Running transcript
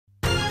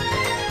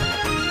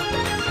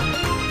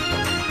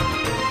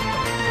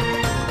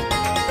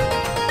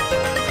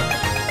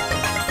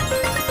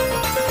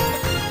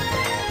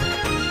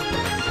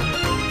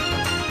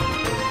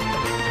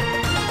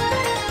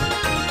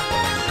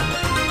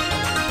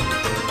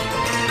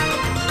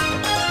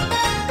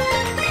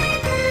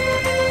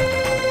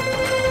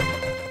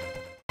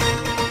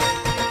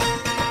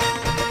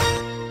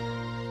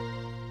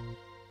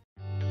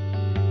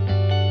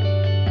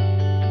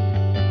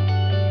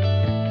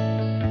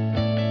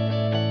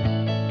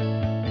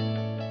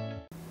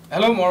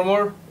Hello,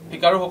 Mormor,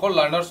 Hikaru Hokol,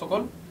 learners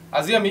Sokol.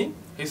 Aziami,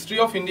 History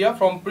of India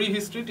from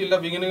Prehistory till the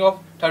beginning of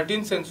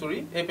 13th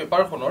century, a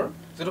paper honor,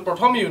 the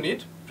Prothom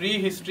unit,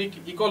 Pre History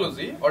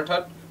Ecology, or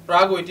Prague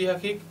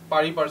Oitihakik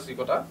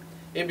Pariparsikota,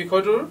 a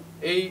Bikotur,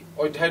 a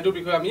Oitaitu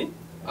Bikoami,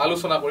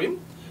 Alusona Korim,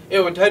 a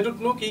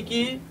Oitaitutnu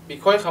Kiki,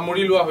 Bikoi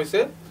Hamurilua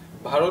Hose,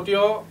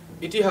 Barotio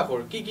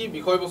Itihakor, Kiki,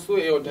 Bikoi Bosu,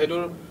 a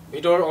Otaitur,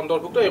 Vitor on the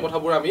book, a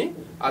Kotaburami,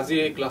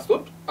 Azi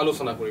Classut,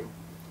 Alusona Korim.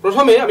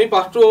 প্রথমে আমি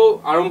পাঠটো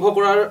আৰম্ভ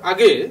কৰাৰ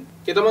আগে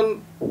কেটামান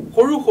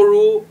সৰু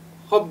সৰু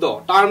শব্দ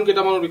টাৰ্ম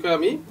কেটামানৰ বিষয়ে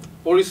আমি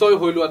পৰিচয়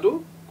হৈ লোৱাটো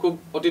খুব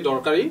অতি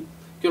দৰকাৰী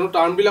কিয়নো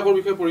টাৰ্ম বিলাকৰ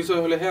বিষয়ে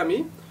পৰিচয় হলেহে আমি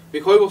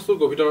বিষয়বস্তুৰ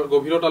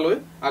গভীৰতালৈ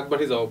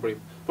আগবাঢ়ি যাব পাৰিম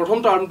প্ৰথম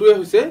টাৰ্মটোৱে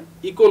হৈছে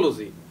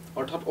ইকোলজি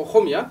অৰ্থাৎ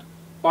অসমীয়াত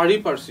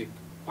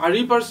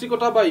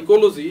পাৰিপাৰ্শ্বিকতা বা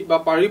ইকোলজি বা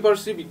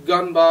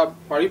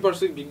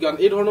পাৰিপাৰ্শ্বিক বিজ্ঞান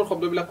এই ধৰণৰ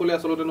শব্দবিলাক ক'লে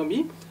আসলতে আমি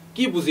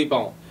কি বুজি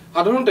পাওঁ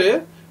সাধাৰণতে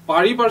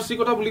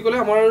পাৰিপাৰ্শ্বিকতা বুলি ক'লে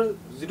আমাৰ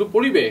যেটো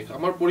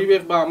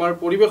পৰিবেশ বা আমাৰ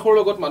পৰিবেশৰ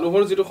লগত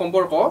মানুহৰ যেটো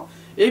সম্পৰ্ক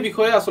এই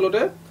বিষয়ে আসলতে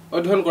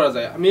অধ্যয়ন কৰা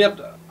যায় আমি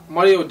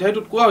আমাৰ এই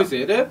অধ্যায়টোত কোৱা হৈছে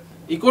যে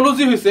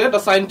ইকোলজি হৈছে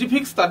the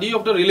scientific study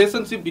of the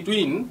relationship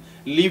between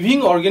living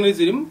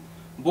organism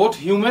both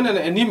human and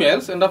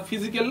animals and the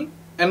physical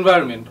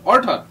environment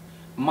অৰ্থাৎ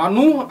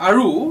মানুহ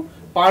আৰু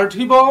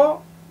পাৰ্থিব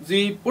যি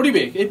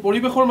পৰিবেশ এই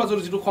পৰিবেশৰ মাজৰ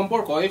যেটো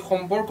সম্পৰ্ক এই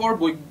সম্পৰ্কৰ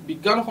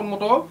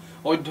বিজ্ঞানসন্মত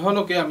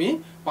অধ্যয়নকে আমি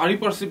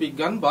পাৰিপাৰ্শ্বিক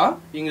বিজ্ঞান বা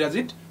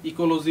ইংৰাজীত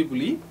ইকোলজি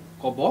বুলি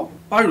ক'ব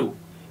পাৰো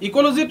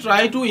ecology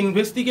try to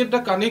investigate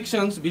the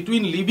connections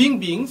between living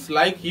beings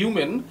like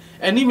human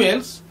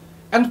animals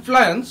and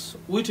plants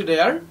with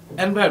their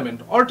environment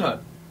অৰ্থাৎ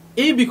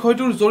এই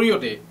বিষয়টোৰ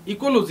জৰিয়তে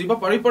ইকোলজি বা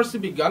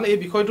পাৰিপাৰ্শ্বিক বিজ্ঞান এই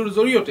বিষয়টোৰ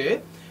জৰিয়তে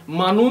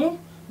মানুহ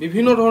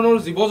বিভিন্ন ধৰণৰ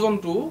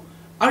জীৱ-জন্তু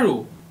আৰু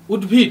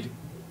উদ্ভিদ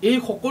এই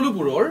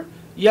সকলোবোৰৰ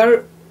ইয়াৰ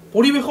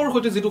পৰিবেশৰ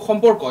সৈতে যেটো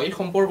সম্পৰ্ক এই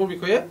সম্পৰ্কৰ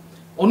বিষয়ে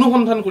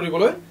অনুসন্ধান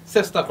কৰিবলৈ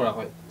চেষ্টা কৰা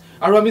হয়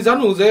আৰু আমি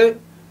জানো যে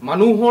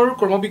মানুহৰ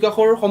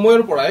ক্ৰমবিকাশৰ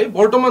সময়ৰ পৰাই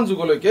বৰ্তমান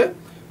যুগলৈকে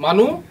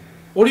মানুহ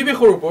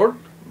পৰিবেশৰ ওপৰত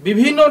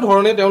বিভিন্ন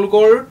ধৰণে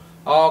তেওঁলোকৰ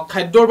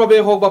খাদ্যৰ বাবে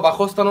হওক বা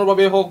বাসস্থানৰ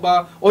বাবে হওক বা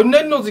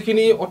অন্যান্য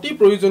যিখিনি অতি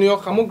প্ৰয়োজনীয়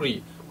সামগ্ৰী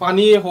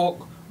পানীয়ে হওক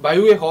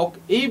বায়ুৱে হওক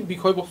এই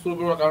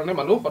বিষয়বস্তুবোৰৰ কাৰণে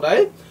মানুহ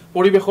সদায়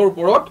পৰিবেশৰ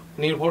ওপৰত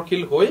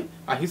নিৰ্ভৰশীল হৈ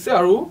আহিছে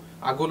আৰু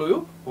আগলৈও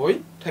হৈ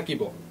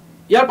থাকিব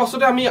ইয়াৰ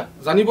পাছতে আমি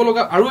জানিব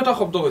লগা আৰু এটা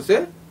শব্দ হৈছে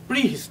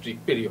প্ৰি হিষ্ট্ৰিক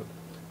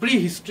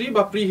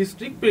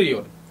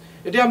পিৰিয়ড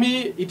এতিয়া আমি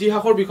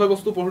ইতিহাসৰ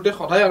বিষয়বস্তু পঢ়োতে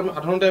সদায়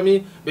সাধাৰণতে আমি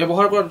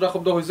ব্যৱহাৰ কৰা দুটা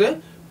শব্দ হৈছে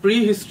প্ৰি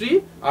হিষ্ট্ৰি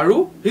আৰু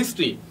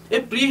হিষ্ট্ৰি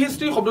এই প্ৰি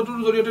হিষ্ট্ৰি শব্দটোৰ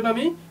জৰিয়তে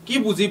আমি কি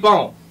বুজি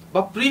পাওঁ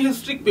বা প্ৰি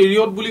হিষ্ট্ৰিক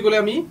পিৰিয়ড বুলি ক'লে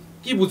আমি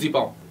কি বুজি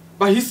পাওঁ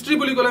বা হিষ্ট্ৰি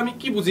বুলি ক'লে আমি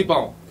কি বুজি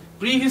পাওঁ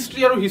প্ৰি হিষ্ট্ৰি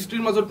আৰু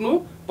হিষ্ট্ৰিৰ মাজতনো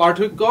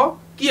পাৰ্থক্য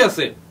কি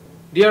আছে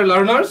ডিয়াৰ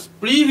লাৰ্নাৰ্ছ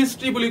প্ৰি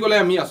হিষ্ট্ৰি বুলি ক'লে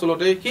আমি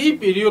আসলতে সেই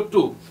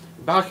পিৰিয়ডটো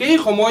বা সেই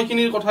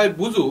সময়খিনিৰ কথাই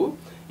বুজো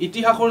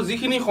ইতিহাসৰ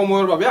যিখিনি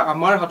সময়ৰ বাবে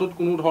আমাৰ হাতত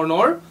কোনো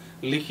ধৰণৰ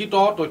লিখিত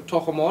তথ্য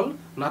সমল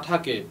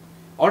নাথাকে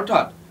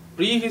অৰ্থাৎ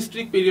প্ৰি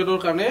হিষ্ট্ৰিক পিৰিয়ডৰ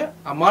কাৰণে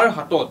আমাৰ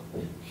হাতত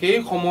সেই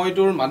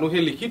সময়টোৰ মানুহে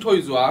লিখি থৈ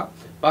যোৱা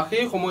বা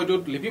সেই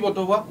সময়টোত লিপিবদ্ধ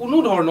হোৱা কোনো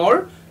ধৰণৰ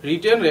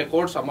ৰিটেন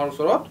ৰেকৰ্ডছ আমাৰ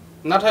ওচৰত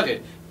নাথাকে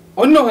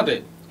অন্যহাতে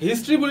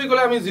হিষ্ট্ৰি বুলি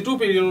ক'লে আমি যেটো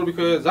পিৰিয়ডৰ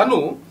বিষয়ে জানো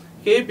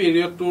সেই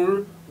পিৰিয়ডটোৰ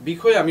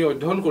বিষয়ে আমি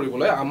অধ্যয়ন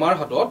কৰিবলৈ আমাৰ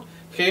হাতত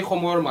সেই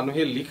সময়ৰ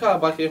মানুহে লিখা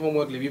বা সেই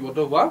সময়ত লিপিবদ্ধ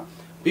হোৱা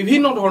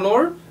বিভিন্ন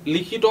ধৰণৰ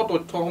লিখিত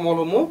তথ্য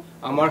সমলসমূহ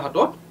আমাৰ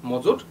হাতত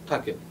মজুত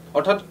থাকে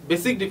অৰ্থাৎ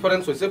বেসিক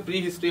ডিফাৰেন্স হৈছে প্ৰি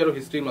হিষ্ট্ৰি আৰু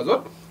হিষ্ট্ৰিৰ মাজত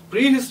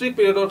প্ৰি হিষ্ট্ৰিক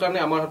পিৰিয়ডৰ কাৰণে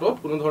আমাৰ হাতত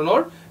কোনো ধৰণৰ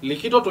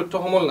লিখিত তথ্য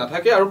সমল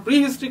নাথাকে আৰু প্ৰি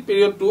হিষ্ট্ৰিক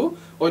পিৰিয়ডটো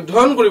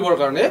অধ্যয়ন কৰিবৰ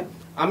কাৰণে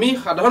আমি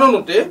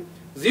সাধাৰণতে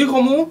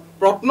যিসমূহ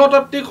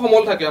প্ৰত্নতাত্ত্বিক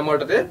সমল থাকে আমাৰ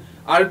তাতে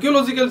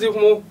আৰ্কিঅলজিক্যাল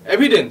যিসমূহ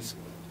এভিডেন্স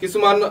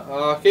কিছুমান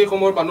সেই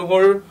সময়ৰ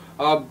মানুহৰ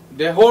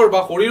দেহৰ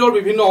বা শৰীৰৰ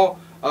বিভিন্ন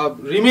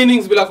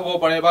ৰিমেইনিংস বিলাক হ'ব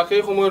পাৰে বা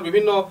সেই সময়ৰ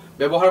বিভিন্ন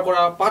ব্যৱহাৰ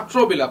কৰা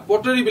পাত্ৰবিলাক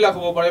পটৰি বিলাক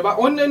হ'ব পাৰে বা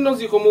অন্যান্য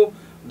যিসমূহ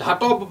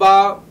ধাতব বা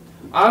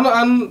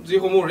আন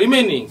যিসমূহ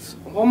ৰিমেইনিংস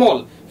সমল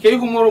সেই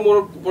সময়ৰ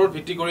ওপৰত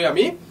ভিত্তি কৰি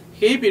আমি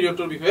সেই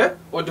পিৰিয়ডৰ বিষয়ে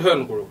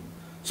অধ্যয়ন কৰো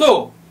so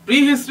pre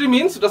history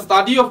means the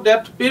study of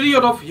that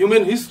period of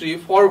human history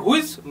for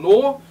which no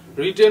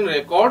written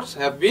records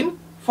have been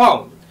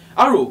found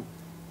আৰু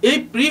এই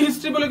প্ৰি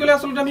হিষ্ট্ৰি বুলি ক'লে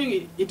আসলে আমি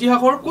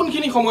ইতিহাসৰ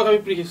কোনখিনি সময়ক আমি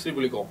প্ৰি হিষ্ট্ৰি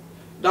বুলি কওঁ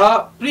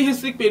the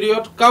prehistoric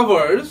period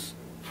covers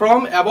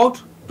from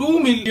about 2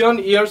 million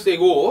years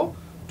ago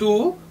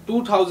to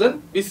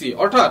 2000 BC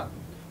অৰ্থাৎ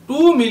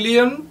 2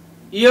 million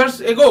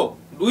years ago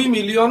 2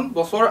 মিলিয়ন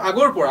বছৰ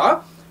আগৰ পৰা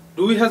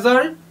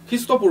 2000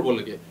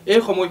 খ্ৰীষ্টপূৰ্বলৈকে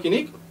এই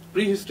সময়খিনিক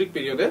প্ৰিহিষ্ট্ৰিক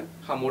পিৰিয়ডে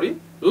সামৰি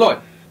লয়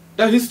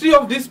The history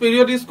of this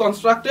period is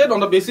constructed on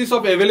the basis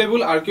of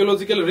available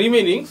archaeological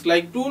remainings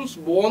like tools,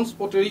 bones,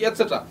 pottery,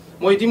 etc.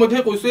 মই ইতিমধ্যে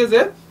কৈছো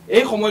যে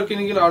এই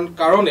সময়খিনিৰ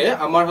কাৰণে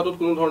আমাৰ হাতত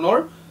কোনো ধৰণৰ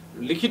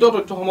লিখিত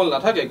তথ্য সমল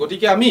নাথাকে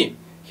গতিকে আমি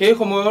সেই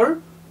সময়ৰ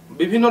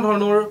বিভিন্ন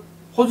ধৰণৰ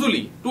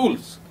সজুলি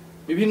টুলস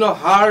বিভিন্ন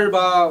হাড়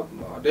বা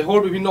দেহৰ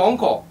বিভিন্ন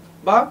অংশ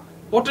বা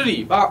পটৰি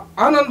বা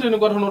আন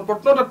তেনেকুৱা ধৰণৰ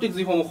প্ৰত্নতাত্ত্বিক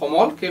যিসমূহ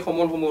সমল সেই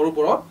সমলসমূহৰ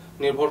ওপৰত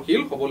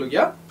নিৰ্ভৰশীল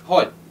হ'বলগীয়া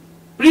হয়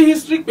pre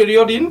historic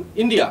period in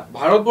India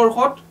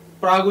ভাৰতবৰ্ষত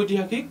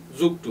প্ৰাগৈতিহাসিক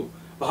যুগটো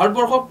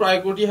ভাৰতবৰ্ষক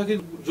প্ৰাগৈতিহাসিক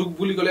যুগ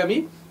বুলি ক'লে আমি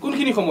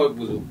কোনখিনি সময়ক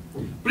বুজো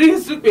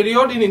pre-historic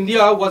period in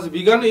India was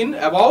begun in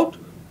about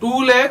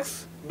 2 lakhs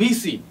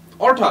BC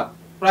অৰ্থাৎ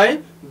প্ৰায়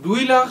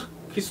 2 লাখ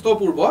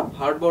খ্ৰীষ্টপূৰ্বত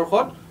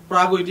ভাৰতবৰ্ষত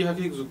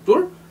প্ৰাগৈতিহাসিক যুগটোৰ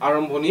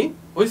আৰম্ভণি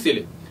হৈছিল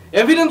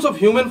evidence of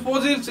human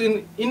fossils in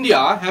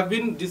India have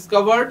been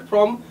discovered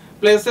from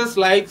places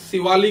like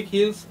Siwalik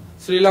Hills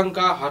Sri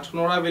Lanka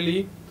Hathnora Valley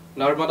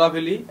Narmada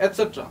Valley etc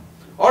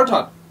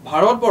অৰ্থাৎ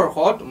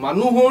ভাৰতবৰ্ষত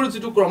মানুহৰ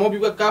যেটো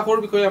ক্ৰমবিকাশৰ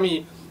বিষয়ে আমি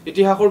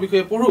ইতিহাসৰ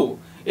বিষয়ে পঢ়ো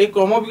এই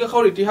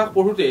ক্ৰমবিকাশৰ ইতিহাস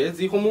পঢ়োতে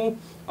যিসমূহ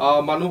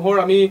মানুহৰ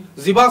আমি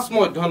জীৱাশ্ম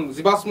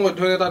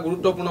অধ্যয়ন এটা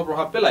গুৰুত্বপূৰ্ণ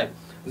প্ৰভাৱ পেলায়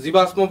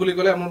জীৱাশ্ম বুলি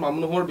ক'লে আমাৰ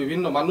মানুহৰ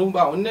বিভিন্ন মানুহ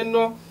বা অন্যান্য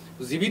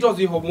জীৱিত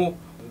যিসমূহ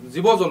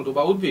জীৱ-জন্তু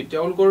বা উদ্ভিদ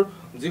তেওঁলোকৰ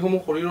যিসমূহ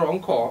শৰীৰৰ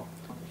অংশ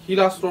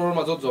শিলাস্তৰৰ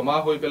মাজত জমা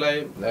হৈ পেলাই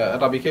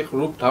এটা বিশেষ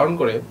ৰূপ ধাৰণ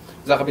কৰে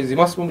যাক আমি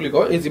জীৱাশ্ম বুলি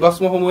কওঁ এই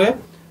জীৱাশ্মসমূহে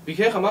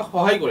বিশেষ আমাক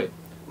সহায় কৰে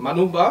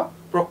মানুহ বা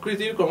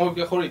প্ৰকৃতিৰ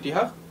ক্ৰমবিকাশৰ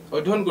ইতিহাস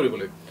অধ্যয়ন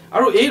কৰিবলৈ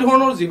আৰু এই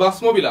ধৰণৰ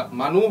জীৱাশ্মবিলাক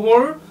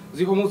মানুহৰ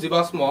যিসমূহ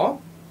জীৱাশ্ম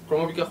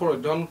ক্ৰমবিকাশৰ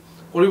অধ্যয়ন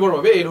কৰিবৰ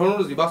বাবে এই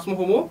ধৰণৰ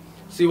জীৱাশ্মসমূহ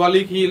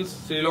শিৱালিক হিলছ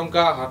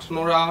শ্ৰীলংকা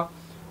হাথনৰা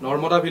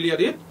নৰ্মদা ভেলী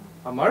আদিত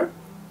আমাৰ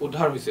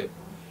উদ্ধাৰ হৈছে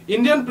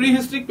Indian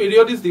pre-historic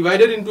period is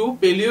divided into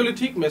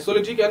Palaeolithic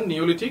মেছলিথিক and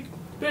নিঅলিথিক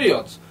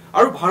periods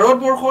আৰু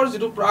ভাৰতবৰ্ষৰ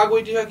যেটো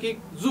প্ৰাগৈতিহাসিক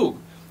যুগ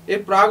এই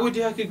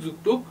প্ৰাগৈতিহাসিক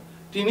যুগটোক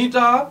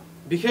তিনিটা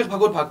বিশেষ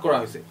ভাগত ভাগ কৰা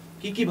হৈছে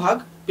কি ভাগ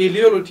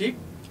পেলিঅলিথিক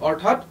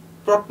অৰ্থাৎ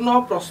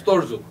প্ৰত্নপ্ৰস্তৰ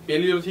যুগ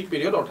পেলিঅলিথিক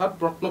পিৰিয়ড অৰ্থাৎ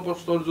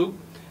প্ৰত্নপ্ৰস্তৰ যুগ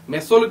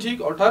মেছলিথিক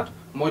অৰ্থাৎ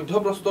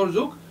মধ্যপ্ৰস্তৰ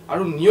যুগ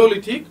আৰু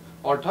নিঅলিথিক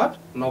অৰ্থাৎ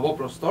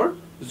নৱপ্ৰস্তৰ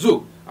যুগ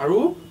আৰু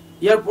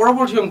ইয়াৰ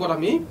পৰৱৰ্তী অংকত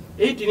আমি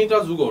এই তিনিটা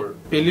যুগৰ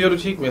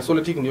পেলিঅলিথিক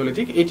মেছলিথিক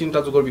নিঅলিথিক এই তিনিটা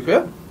যুগৰ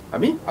বিষয়ে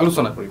আমি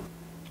আলোচনা কৰিম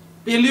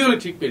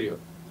পেলিঅলিথিক পিৰিয়ড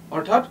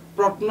অৰ্থাৎ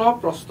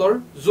প্ৰত্নপ্ৰস্তৰ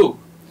যুগ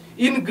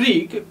in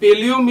Greek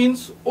পেলিঅ means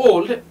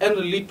old and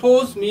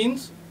lithos means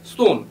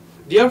stone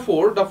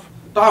therefore the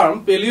term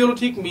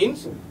paleolithic means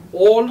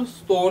old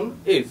stone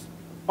age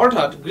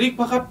অৰ্থাৎ গ্ৰীক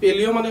ভাষাত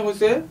পেলিঅ মানে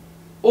হৈছে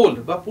old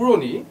বা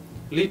পুৰণি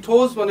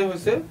লিথোস মানে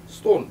হৈছে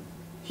stone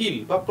হিল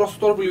বা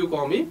প্ৰস্তৰ বুলিও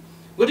কওঁ আমি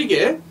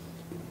গতিকে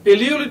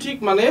পেলিঅলিথিক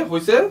মানে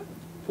হৈছে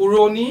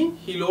পুৰণি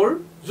হিলৰ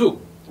যুগ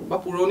বা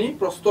পুৰণি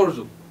প্ৰস্তৰ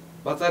যুগ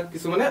বা তাক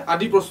কিছুমানে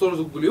আদি প্ৰস্তৰ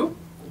যুগ বুলিও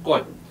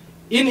কয়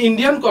In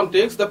Indian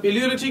context, the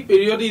Paleolithic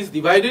period is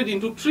divided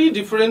into 3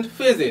 different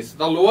phases.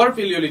 The lower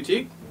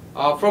Paleolithic,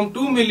 from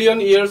 2 million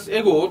years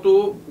ago to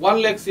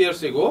 1 lakh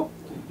years ago.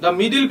 The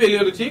middle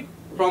Paleolithic,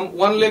 from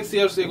 1 lakh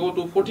years ago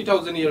to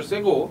 40,000 years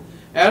ago.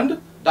 And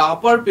the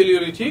upper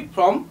Paleolithic,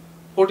 from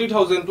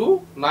 40,000 to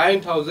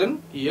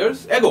 9,000 years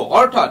ago.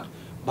 অৰ্থাৎ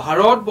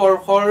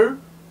ভাৰতবৰ্ষৰ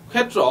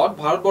ক্ষেত্ৰত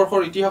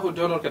ভাৰতবৰ্ষৰ ইতিহাস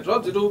অধ্যয়নৰ ক্ষেত্ৰত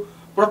যেটো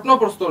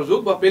প্ৰত্নপ্ৰস্তৰ যুগ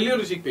বা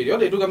পেলিঅলিথিক পিৰিয়ড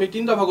এটুক আমি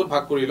তিনটা ভাগত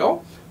ভাগ কৰি লওঁ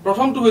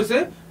প্ৰথমটো হৈছে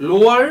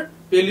লোৱাৰ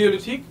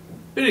পেলিঅলিথিক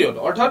পিৰিয়ড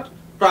অৰ্থাৎ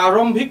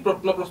প্ৰাৰম্ভিক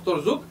প্ৰত্নপ্ৰস্তৰ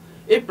যুগ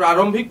এই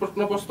প্ৰাৰম্ভিক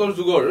প্ৰত্নপ্ৰস্তৰ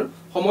যুগৰ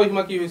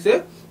সময়সীমা কি হৈছে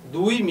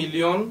 2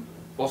 মিলিয়ন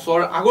বছৰ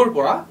আগৰ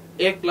পৰা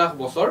 1 লাখ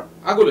বছৰ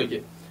আগলৈকে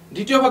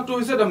দ্বিতীয় ভাগটো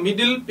হৈছে দা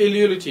মিডল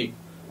পেলিঅলিথিক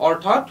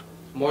অৰ্থাৎ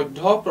মধ্য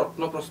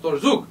প্ৰত্নপ্ৰস্তৰ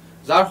যুগ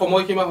যাৰ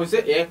সময়সীমা হৈছে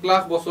 1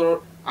 লাখ বছৰ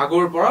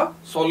আগৰ পৰা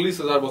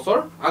 40000 বছৰ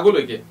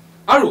আগলৈকে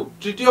আৰু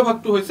তৃতীয়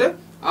ভাগটো হৈছে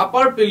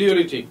আপাৰ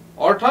পেলিঅলিথিক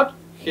অৰ্থাৎ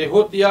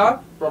শেহতীয়া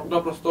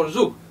প্ৰত্নপ্ৰস্তৰ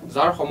যুগ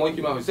যাৰ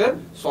সময়সীমা হৈছে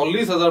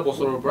 40000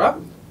 বছৰৰ পৰা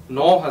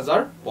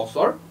 9000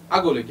 বছৰ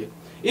আগলৈকে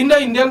In the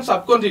Indian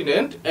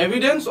subcontinent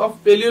evidence of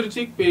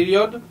Paleolithic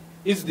period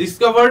is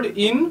discovered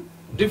in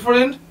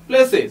different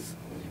places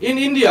in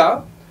India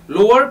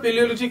lower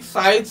Paleolithic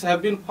sites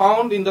have been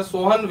found in the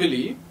Sohan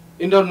Valley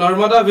in the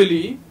Narmada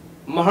Valley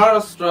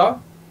Maharashtra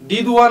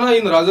Didwana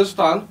in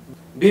Rajasthan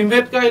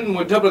Bhimbetka in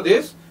Madhya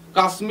Pradesh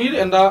Kashmir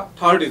and the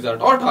Thar Desert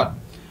অৰ্থাৎ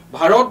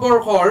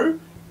ভাৰতবৰ্ষৰ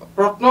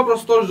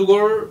প্ৰত্নপ্ৰস্তৰ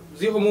যুগৰ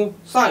যিসমূহ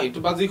site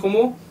বা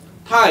যিসমূহ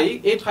ঠাই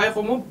এই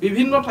ঠাইসমূহ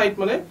বিভিন্ন ঠাইত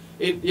মানে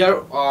ইয়াৰ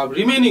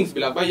ৰিমেইনিংছ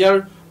বিলাক বা ইয়াৰ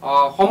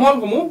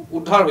সমলসমূহ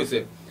উদ্ধাৰ হৈছে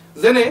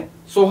যেনে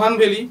সোহান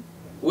ভেলী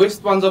ওয়েস্ট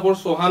পাঞ্জাবৰ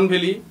সোহান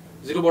ভেলী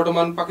যেটো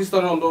বৰ্তমান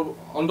পাকিস্তানৰ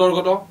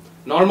অন্তৰ্গত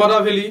নৰ্মদা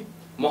ভেলী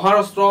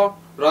মহাৰাষ্ট্ৰ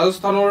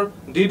ৰাজস্থানৰ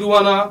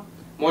দিদৱানা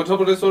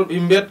মধ্যপ্ৰদেশৰ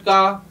ভীমবেটকা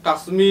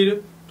কাশ্মীৰ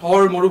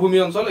থৰ মৰুভূমি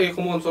অঞ্চল এই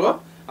সমূহ অঞ্চলত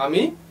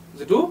আমি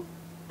যেটো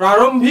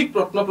প্ৰাৰম্ভিক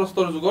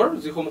প্ৰত্নপ্ৰস্তৰ যুগৰ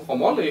যিসমূহ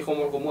সমল এই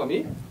সমলসমূহ আমি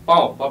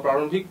পাওঁ বা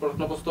প্ৰাৰম্ভিক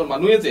প্ৰত্নপ্ৰস্তৰ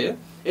মানুহে যে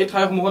এই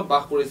ঠাইসমূহত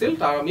বাস কৰিছিল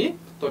তাৰ আমি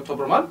তথ্য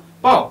প্ৰমাণ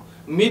পাওঁ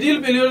middle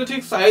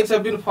Palaeolithic sites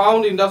have been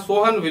found in the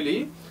Sohan Valley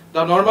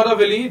the Narmada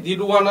Valley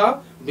Didwana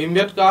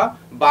Bhimbetka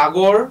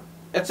Bagor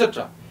etc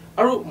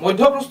আৰু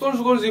মধ্যপ্ৰস্তৰ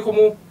যুগৰ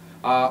যিসমূহ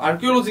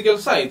আৰ্কিঅলজিক্যাল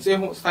সাইটস এই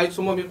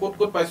সাইটসমূহ আমি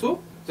ক'ত পাইছো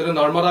যেনে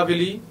নৰ্মদা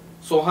ভেলী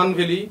সোহান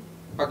ভেলী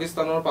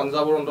পাকিস্তানৰ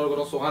পাঞ্জাবৰ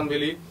অন্তৰ্গত সোহান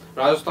ভেলী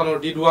ৰাজস্থানৰ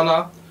দিদৱানা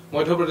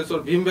মধ্যপ্ৰদেশৰ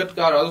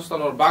ভীমবেটকা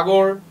ৰাজস্থানৰ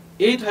বাগৰ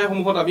এই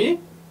ঠাইসমূহত আমি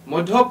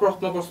মধ্য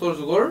প্ৰত্নপ্ৰস্তৰ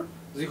যুগৰ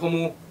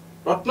যিসমূহ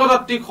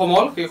প্ৰত্নতাত্ত্বিক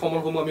সমল সেই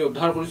সমলসমূহ আমি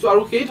উদ্ধাৰ কৰিছো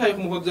আৰু সেই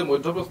ঠাইসমূহত যে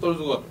মধ্যপ্ৰস্তৰ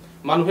যুগত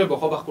মানুহে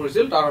বসবাস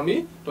কৰিছিল তাৰ আমি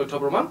তথ্য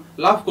প্ৰমাণ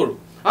লাভ কৰো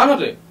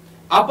আনহাতে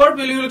upper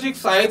Palaeolithic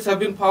sites have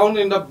been found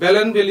in the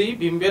Belen Valley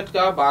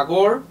Bhimbetka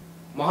Bagor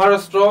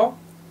Maharashtra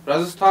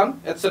Rajasthan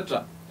etc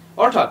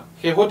অৰ্থাৎ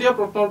শেহতীয়া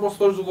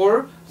প্ৰত্নপ্ৰস্তৰ যুগৰ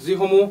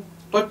যিসমূহ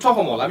তথ্য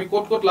সমল আমি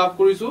ক'ত ক'ত লাভ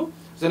কৰিছো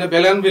যেনে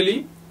বেলেন ভেলি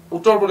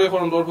উত্তৰ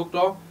প্ৰদেশৰ অন্তৰ্ভুক্ত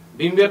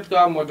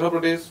ভীমবেটকা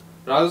মধ্যপ্ৰদেশ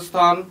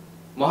ৰাজস্থান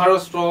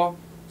মহাৰাষ্ট্ৰ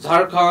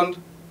ঝাৰখণ্ড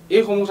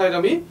এই সমূহ ঠাইত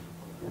আমি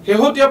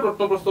শেহতীয়া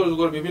প্ৰত্নপ্ৰস্তৰ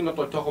যুগৰ বিভিন্ন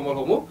তথ্য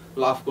সমলসমূহ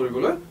লাভ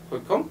কৰিবলৈ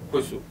সক্ষম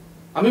হৈছো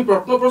আমি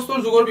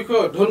প্ৰত্নপ্ৰস্তৰ যুগৰ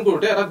বিষয়ে অধ্যয়ন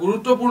কৰোঁতে এটা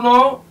গুৰুত্বপূৰ্ণ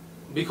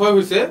বিষয়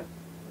হৈছে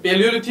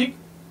পেলিওলিথিক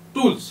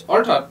টুলস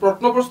অৰ্থাৎ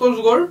প্ৰত্নপ্ৰস্তৰ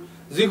যুগৰ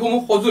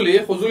যিসমূহ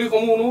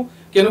সঁজুলিসমূহ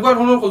কেনেকুৱা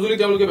ধৰণৰ সঁজুলি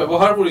তেওঁলোকে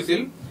ব্যৱহাৰ কৰিছিল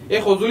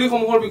এই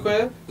সঁজুলিসমূহৰ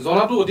বিষয়ে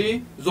জনাটো অতি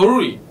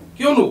জৰুৰী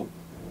কিয়নো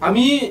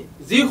আমি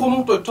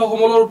যিসমূহ তথ্য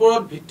সমলৰ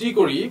ওপৰত ভিত্তি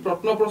কৰি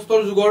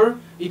প্ৰত্নপ্ৰস্তৰ যুগৰ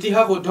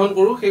ইতিহাস অধ্যয়ন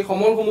কৰো সেই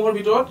সমলসমূহৰ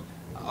ভিতৰত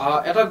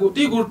এটা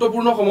অতি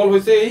গুৰুত্বপূৰ্ণ সমল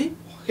হৈছে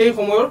সেই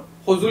সময়ৰ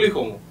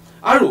সঁজুলিসমূহ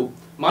আৰু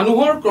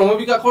মানুহৰ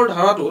ক্ৰমবিকাশৰ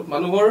ধাৰাটোত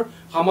মানুহৰ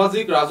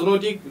সামাজিক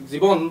ৰাজনৈতিক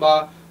জীৱন বা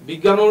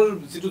বিজ্ঞানৰ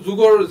যিটো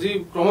যুগৰ যি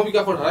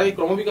ক্ৰমবিকাশৰ ধাৰা এই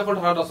ক্ৰমবিকাশৰ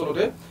ধাৰাত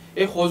আচলতে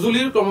এই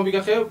সঁজুলিৰ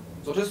ক্ৰমবিকাশে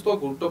যথেষ্ট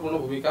গুৰুত্বপূৰ্ণ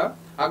ভূমিকা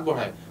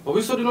আগবঢ়ায়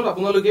ভৱিষ্যত দিনত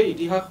আপোনালোকে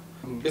ইতিহাস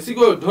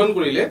বেছিকৈ অধ্যয়ন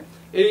কৰিলে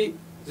এই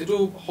যেটো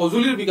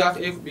সঁজুলিৰ বিকাশ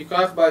এই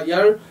বিকাশ বা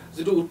ইয়াৰ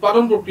যেটো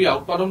উৎপাদন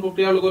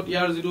প্ৰক্ৰিয়াৰ লগত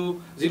ইয়াৰ যেটো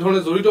যি ধৰণে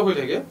জড়িত হৈ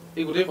থাকে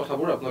এই গোটেই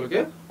কথাবোৰ আপোনালোকে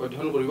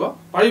অধ্যয়ন কৰিব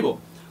পাৰিব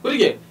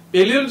গতিকে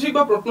পেলিওলিথিক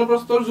বা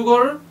প্ৰত্নপ্ৰস্তৰ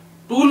যুগৰ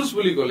টুলস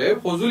বুলি ক'লে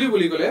সঁজুলি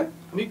বুলি ক'লে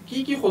আমি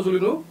কি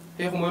সঁজুলিনো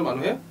সেই সময়ৰ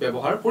মানুহে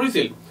ব্যৱহাৰ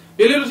কৰিছিল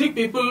Paleolithic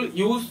people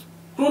used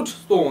crude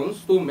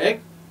stones to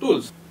make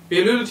tools.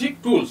 Paleolithic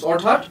tools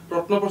অৰ্থাৎ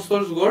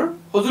প্ৰত্নপ্ৰস্তৰ যুগৰ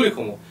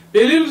সঁজুলিসমূহ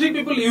Paleolithic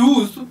people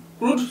used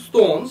crude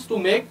stones to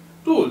make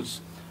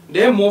tools.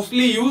 They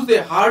mostly used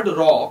a hard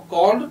rock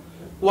called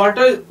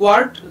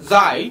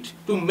quartzite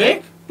to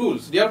make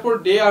tools. Therefore,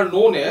 they are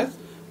known as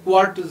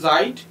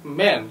quartzite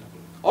men.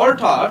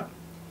 অৰ্থাৎ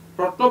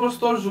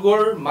প্ৰত্নপ্ৰস্তৰ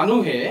যুগৰ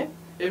মানুহে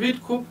এবিধ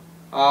খুব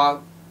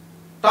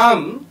টান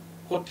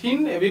কঠিন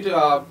এবিধ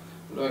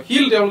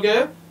শিল তেওঁলোকে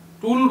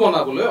টুল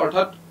বনাবলৈ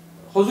অৰ্থাৎ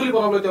সঁজুলি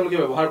বনাবলৈ তেওঁলোকে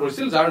ব্যৱহাৰ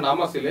কৰিছিল যাৰ নাম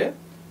আছিল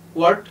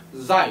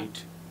কোৱাৰ্টজাইট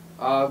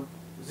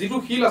যিটো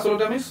শিল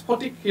আচলতে আমি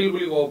স্ফটিক শিল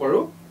বুলি ক'ব পাৰো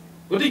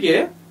গতিকে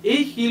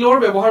এই শিলৰ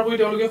ব্যৱহাৰ কৰি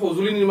তেওঁলোকে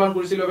সঁজুলি নিৰ্মাণ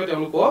কৰিছিল বাবে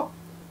তেওঁলোকক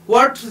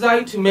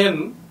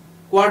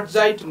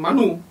কোৱাৰ্টজাইট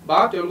মানুহ বা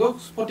তেওঁলোকক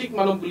স্ফটিক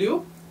মানুহ বুলিও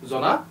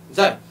জনা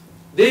যায়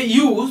they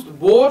used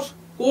both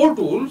core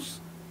tools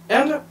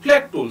and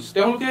flake tools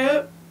তেওঁলোকে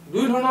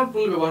দুই ধৰণৰ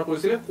টুল ব্যৱহাৰ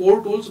কৰিছিল core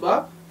tools বা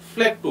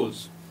flake tools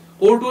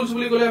core tools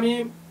বুলি ক'লে আমি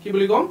কি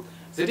বুলি কম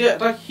যেতিয়া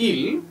এটা শিল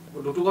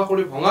দুটুকা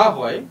কৰি ভঙা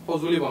হয়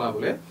সঁজুলি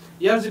বনাবলে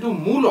ইয়াৰ যেটো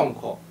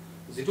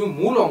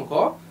মূল অংশ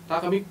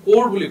তাক আমি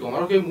কোৰ বুলি কম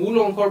আৰু সেই মূল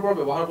অংশৰ পৰা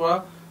ব্যৱহাৰ কৰা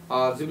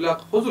যিবিলাক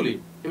সঁজুলি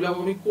সেইবিলাক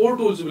আমি কোৰ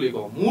টুলস বুলি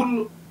কম মূল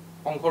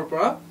অংশৰ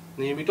পৰা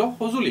নিৰ্মিত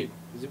সঁজুলি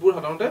যিবোৰ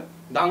সাধাৰণতে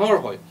ডাঙৰ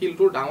হয়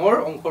শিলটোৰ ডাঙৰ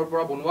অংশৰ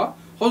পৰা বনোৱা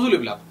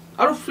সঁজুলিবিলাক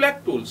আৰু ফ্লেক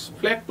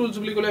টুলস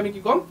বুলি ক'লে আমি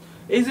কি কম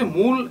এই যে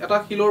মূল এটা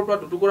শিলৰ পৰা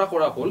দুটুকুৰা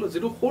কৰা হ'ল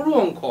যেটো সৰু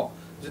অংশ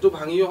যেটো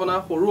ভাঙি অহনা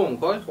সৰু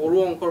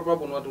অংশৰ পৰা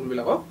বনোৱা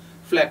টুলবিলাকক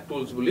ফ্লেক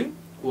টুলস বুলি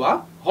কোৱা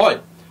হয়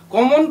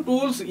common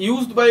tools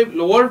used by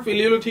lower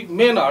Paleolithic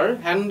men are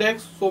hand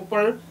axe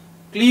chopper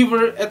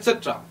cleaver etc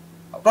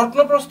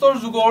প্ৰত্নপ্ৰস্তৰ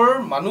যুগৰ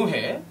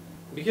মানুহে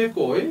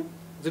বিশেষকৈ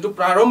যেটো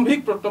প্ৰাৰম্ভিক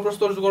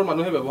প্ৰত্নপ্ৰস্তৰ যুগৰ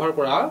মানুহে ব্যৱহাৰ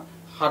কৰা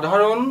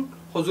সাধাৰণ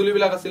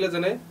সঁজুলিবিলাক আছিল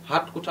যেনে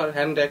হাত কুঠাৰ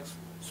hand axe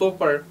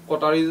chopper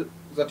কটাৰী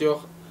জাতীয়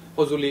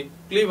সঁজুলি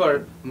ক্লিভাৰ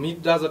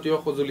মিডা জাতীয়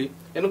সঁজুলি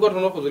এনেকুৱা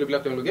ধৰণৰ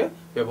সঁজুলিবিলাক তেওঁলোকে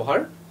ব্যৱহাৰ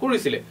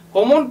কৰিছিল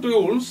common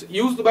tools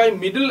used by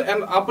middle and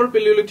upper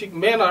Paleolithic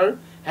men are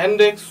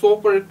hand axe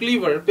chopper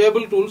cleaver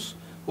pebble tools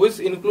which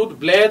include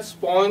blades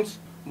points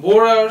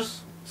borers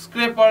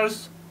scrapers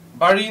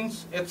barins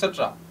etc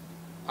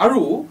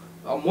আৰু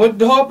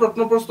মধ্য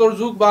প্ৰত্নপ্ৰস্তৰ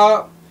যুগ বা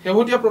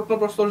শেহতীয়া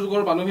প্ৰত্নপ্ৰস্তৰ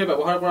যুগৰ মানুহে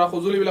ব্যৱহাৰ কৰা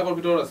সঁজুলিবিলাকৰ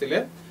ভিতৰত আছিল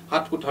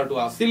হাত কুঠাৰটো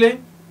আছিল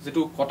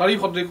যেটো কটাৰী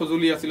সদৃশ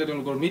সঁজুলি আছিল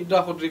তেওঁলোকৰ মিডা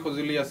সদৃশ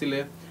সঁজুলি আছিল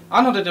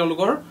আনহাতে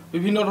তেওঁলোকৰ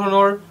বিভিন্ন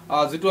ধৰণৰ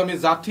যেটো আমি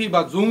জাঠি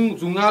বা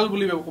জুঙাল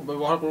বুলি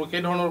ব্যৱহাৰ কৰো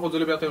সেই ধৰণৰ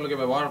সঁজুলিবিলাক তেওঁলোকে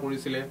ব্যৱহাৰ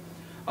কৰিছিল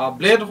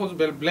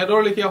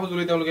ব্লেডৰ লেখিয়া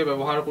সঁজুলি তেওঁলোকে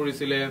ব্যৱহাৰ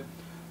কৰিছিল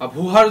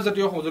ভুহাৰ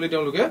জাতীয় সঁজুলি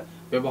তেওঁলোকে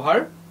ব্যৱহাৰ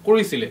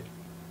কৰিছিল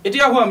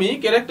এতিয়া আমি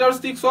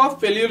ক্যাৰেক্টাৰিষ্টিক্স অফ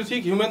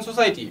Paleolithic হিউম্যান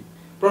সোসাইটি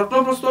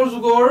প্ৰত্নপ্ৰস্তৰ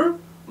যুগৰ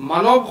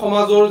মানৱ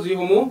সমাজৰ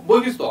যিসমূহ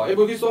বৈশিষ্ট্য এই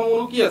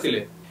বৈশিষ্ট্যসমূহ কি আছিল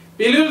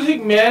Paleolithic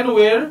men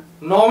were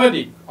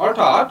nomadic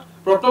অৰ্থাৎ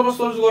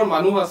প্ৰত্নপ্ৰস্তৰ যুগৰ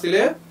মানুহ আছিল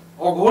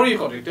অঘৰী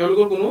সদৃশ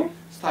তেওঁলোকৰ কোনো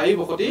স্থায়ী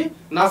বসতি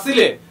নাছিল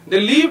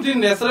they lived in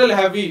natural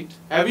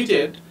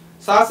habitat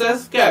such as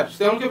caves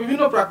তেওঁলোকে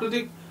বিভিন্ন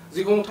প্ৰাকৃতিক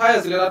যিসমূহ ঠাই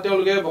আছিল তাত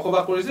তেওঁলোকে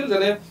বসবাস কৰিছিল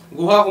যেনে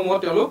গুহাসমূহত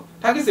তেওঁলোক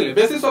থাকিছিল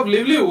basis of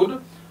livelihood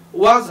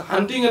was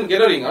hunting and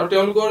gathering আৰু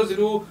তেওঁলোকৰ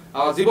যেটো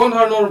জীৱন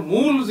ধাৰণৰ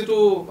মূল যেটো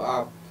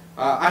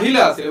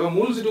আহিলা আছিল বা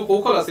মূল যেটো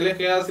কৌশল আছিল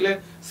সেয়া আছিল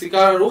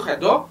শিকাৰ আৰু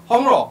খাদ্য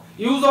সংগ্ৰহ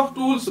use of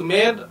tools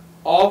made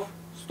of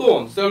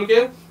stones তেওঁলোকে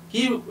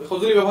কি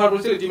সঁজুলি ব্যৱহাৰ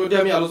কৰিছিল ইতিমধ্যে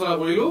আমি আলোচনা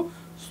কৰিলো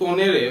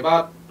ষ্টোনেৰে বা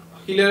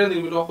শিলেৰে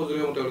নিৰ্মিত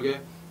সঁজুলিসমূহ তেওঁলোকে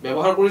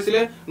ব্যৱহাৰ কৰিছিল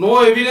no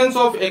evidence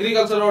of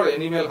agriculture or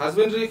animal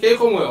husbandry সেই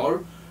সময়ৰ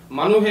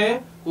মানুহে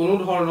কোনো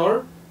ধৰণৰ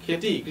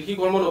খেতি কৃষি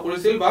কৰ্ম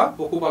নকৰিছিল বা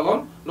পশুপালন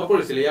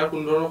নকৰিছিল ইয়াৰ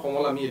কোনো ধৰণৰ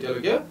সমল আমি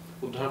এতিয়ালৈকে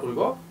উদ্ধাৰ কৰিব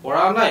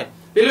পৰা নাই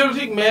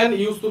Paleolithic men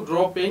used to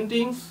draw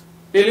paintings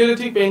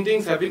Paleolithic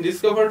paintings have been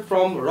discovered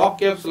from rock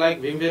caves like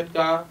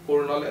Bhimbetka,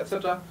 Cornwall, etc.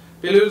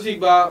 Palaeolithic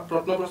বা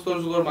প্ৰত্নপ্ৰস্তৰ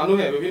যুগৰ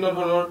মানুহে বিভিন্ন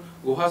ধৰণৰ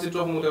গুহা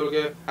চিত্ৰসমূহ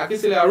তেওঁলোকে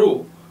আঁকিছিলে আৰু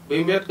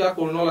ভীমবেটকা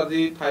কুৰ্ণল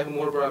আদি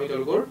ঠাইসমূহৰ পৰা আমি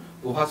তেওঁলোকৰ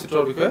গুহা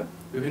চিত্ৰৰ বিষয়ে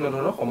বিভিন্ন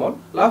ধৰণৰ সমল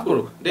লাভ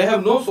কৰো they have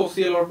no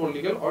social or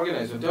political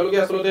organisation তেওঁলোকে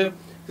আসলে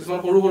কিছুমান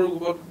সৰু সৰু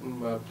গ্ৰুপত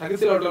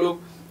থাকিছিল আৰু তেওঁলোক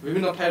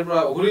বিভিন্ন ঠাইৰ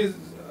পৰা অঘৰী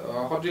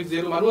সদৃশ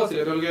যেহেতু মানুহ আছিল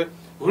তেওঁলোকে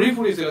ঘূৰি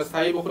ফুৰিছিল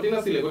স্থায়ী বসতি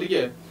নাছিল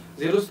গতিকে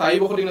যেহেতু স্থায়ী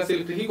বসতি নাছিল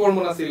কৃষি কৰ্ম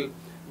নাছিল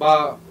বা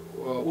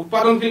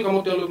উৎপাদনশীল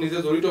কামত তেওঁলোক নিজে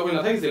জড়িত হৈ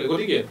নাথাকিছিল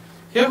গতিকে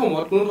সেই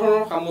সময়ত কোনো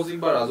ধৰণৰ সামাজিক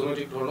বা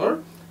ৰাজনৈতিক ধৰণৰ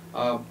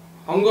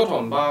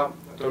সংগঠন বা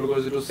তেওঁলোকৰ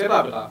যেটো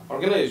সেটআপ এটা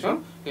অৰ্গানাইজেশ্যন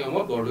সেই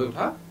সময়ত গঢ় লৈ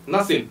উঠা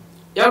নাছিল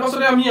ইয়াৰ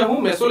পাছতে আমি আহো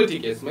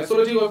মেছলিথিক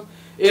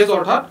এজ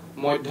অৰ্থাৎ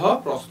মধ্য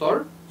প্ৰস্তৰ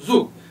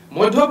যুগ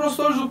মধ্য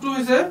প্ৰস্তৰ যুগটো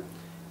হৈছে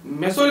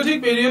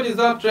Mesolithic period is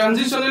the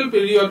transitional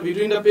period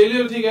between the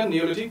Paleolithic and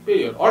Neolithic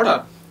period. অর্থাৎ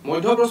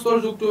মধ্যপ্ৰস্তৰ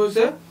যুগটো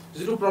হৈছে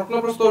যেটো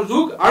প্ৰত্নপ্ৰস্তৰ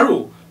যুগ আৰু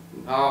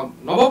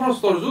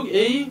নৱপ্ৰস্তৰ যুগ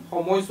এই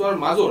সময়ছোৱাৰ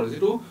মাজৰ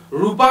যেটো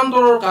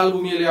ৰূপান্তৰৰ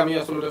কালভূমিলে আমি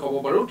আসলে ক'ব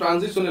পাৰো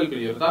ট্ৰানজিশনাল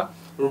পিৰিয়ড এটা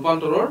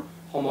ৰূপান্তৰৰ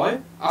সময়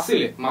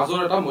আছিল মাজৰ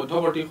এটা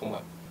মধ্যৱৰ্তী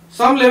সময়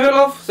Some level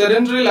of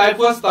sedentary life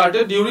was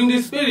started during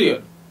this period.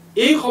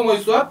 এই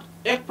সময়ছোৱাত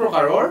এক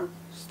প্ৰকাৰৰ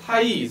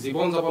স্থায়ী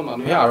জীৱন যাপন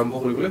মানুহে আৰম্ভ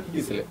কৰিবলৈ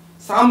শিকিছিল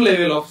Some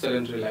level of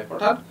sedentary life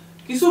অৰ্থাৎ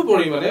কিছু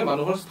পৰিমাণে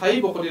মানুহৰ স্থায়ী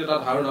বসতিৰ এটা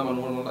ধাৰণা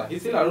মানুহৰ মনত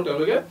আহিছিল আৰু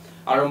তেওঁলোকে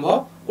আৰম্ভ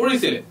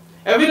কৰিছিল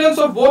Evidence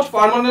of both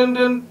permanent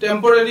and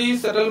temporary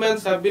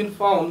settlements have been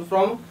found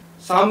from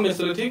some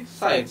Mesolithic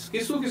sites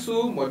কিছু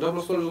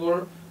মধ্যপ্ৰস্তৰ যুগৰ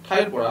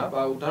ঠাইৰ পৰা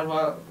বা উদ্ধাৰ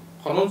হোৱা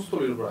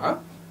খননস্থলীৰ পৰা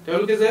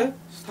তেওঁলোকে যে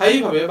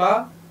স্থায়ীভাৱে বা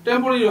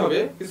টেম্পৰেৰী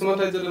ভাৱে কিছুমান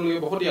ঠাইত তেওঁলোকে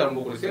বসতি আৰম্ভ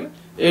কৰিছিল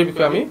এই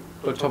বিষয়ে আমি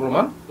তথ্য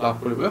প্ৰমাণ লাভ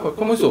কৰিবলৈ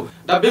সক্ষম হৈছো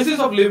The basis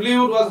of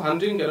livelihood was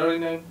hunting,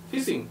 gathering and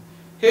fishing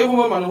সেই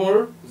সময় মানুহৰ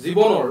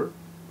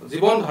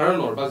জীৱন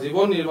ধাৰণৰ বা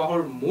জীৱন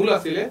নিৰ্বাহৰ মূল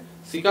আছিল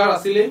শিকাৰ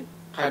আছিল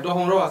খাদ্য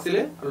সংগ্ৰহ আছিল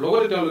আৰু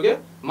লগতে তেওঁলোকে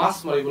মাছ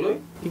মাৰিবলৈ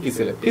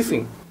শিকিছিল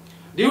fishing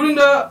During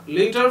the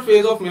later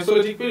phase of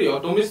Mesolithic period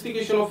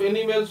domestication of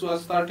animals was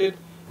started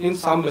in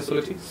some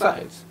Mesolithic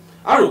sites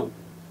আৰু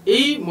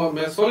এই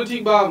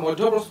মেছলিথিক বা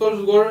মধ্যপ্ৰস্তৰ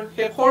যুগৰ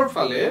শেষৰ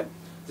ফালে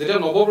যেটা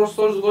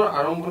নৱপ্ৰস্তৰ যুগৰ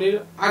আৰম্ভণিৰ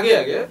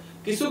আগে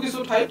কিছু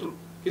ঠাইত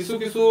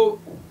কিছু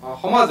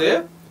সমাজে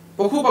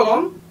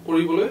পশুপালন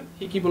কৰিবলৈ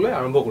শিকিবলৈ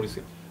আৰম্ভ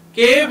কৰিছিল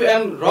Cave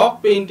and rock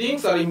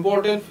paintings are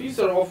important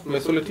feature of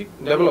Mesolithic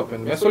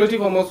development Mesolithic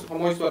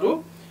সময়ছোৱাটো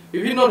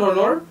বিভিন্ন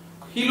ধৰণৰ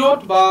শিলত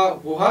বা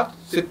গুহাত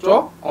চিত্ৰ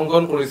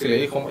অংকন কৰিছিল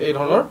এই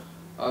ধৰণৰ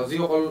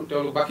যিসকল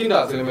তেওঁলোক বাসিন্দা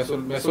আছিল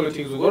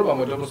মেছলিথিক যুগৰ বা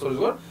মধ্যপ্ৰস্তৰ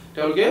যুগৰ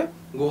তেওঁলোকে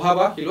গুহা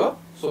বা শিলত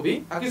ছবি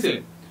আঁকিছিল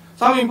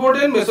Some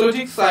important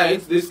Mesolithic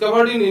sites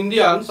discovered in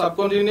Indian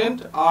subcontinent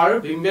are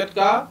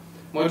Bhimbetka,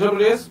 Madhya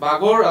Pradesh,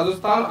 Baghor,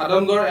 Rajasthan,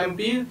 Adamgarh,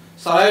 MP,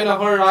 Sarai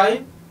Nahar Rai,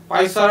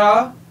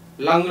 Paisara,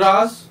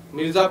 Langraj,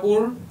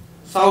 Mirzapur,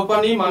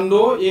 Saupani,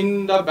 Mando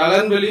in the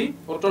Balan Valley,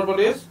 Uttar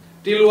Pradesh,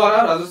 Tilwara,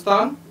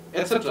 Rajasthan,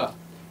 etc.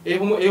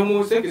 এইসমূহ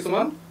হৈছে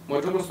কিছুমান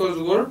মধ্যপ্ৰস্তৰ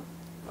যুগৰ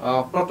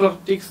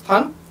প্ৰত্নতাত্ত্বিক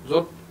স্থান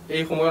য'ত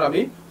এই সময়ৰ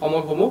আমি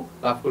সমলসমূহ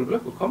লাভ কৰিবলৈ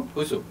সক্ষম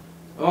হৈছো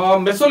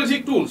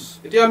Mesolithic tools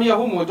এতিয়া আমি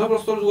আহো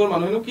মধ্যপ্ৰস্তৰ যুগৰ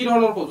মানুহে কি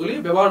ধৰণৰ সঁজুলি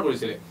ব্যৱহাৰ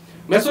কৰিছিল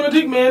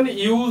Mesolithic men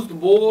used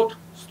both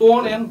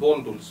stone and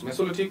bone tools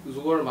Mesolithic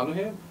যুগৰ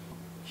মানুহে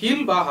শিল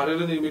বা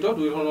হাড়েৰে নিৰ্মিত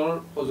দুই ধৰণৰ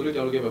সঁজুলি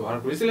তেওঁলোকে ব্যৱহাৰ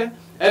কৰিছিল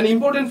An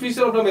important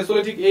feature of the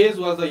Mesolithic age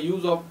was the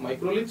use of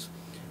microliths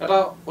এটা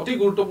অতি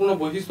গুৰুত্বপূৰ্ণ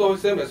বৈশিষ্ট্য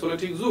হৈছে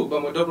মেছলিথিক যুগ বা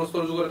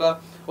মধ্যপ্ৰস্তৰ যুগৰ এটা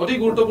অতি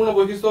গুৰুত্বপূৰ্ণ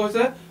বৈশিষ্ট্য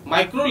হৈছে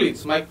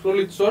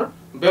মাইক্ৰলিথছৰ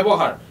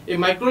ব্যৱহাৰ এই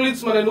মাইক্ৰলিথছ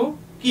মানেনো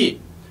কি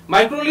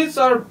Microliths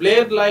are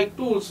blade-like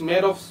tools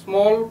made of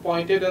small,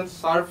 pointed and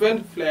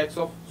sharpened flakes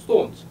of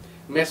stones.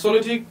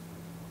 Mesolithic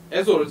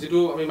এজৰ যেটো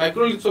আমি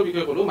মাইক্ৰলিথছৰ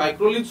বিষয়ে কলো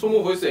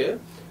মাইক্ৰলিথছসমূহ হৈছে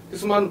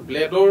কিছুমান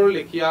ব্লেডৰ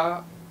লেখিয়া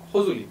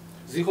সঁজুলি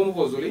যিসমূহ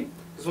সঁজুলি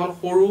কিছুমান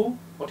সৰু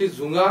অতি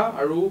জুঙা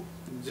আৰু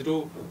যেটো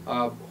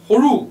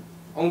সৰু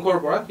অংকৰ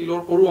পৰা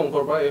কিলৰ সৰু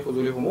অংকৰ পৰা এই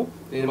সঁজুলিসমূহ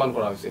নিৰ্মাণ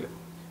কৰা হৈছিল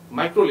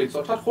মাইক্ৰলিথছ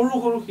অৰ্থাৎ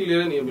সৰু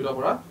শিলেৰে নিৰ্মিত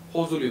কৰা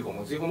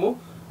সঁজুলিসমূহ যিসমূহ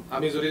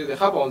আমি যদি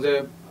দেখা পাওঁ যে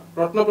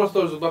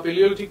প্ৰত্নপ্ৰস্তৰ যুগ বা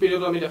পেলিওলিথিক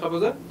পিৰিয়ডত আমি দেখা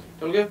পাওঁ যে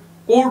তেওঁলোকে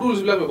কোৰ টুলছ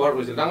বিলাক ব্যৱহাৰ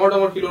কৰিছিল ডাঙৰ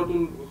শিলৰ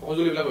টুল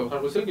সঁজুলি বিলাক ব্যৱহাৰ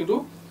কৰিছিল কিন্তু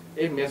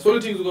এই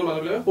মেছলিথিক যুগৰ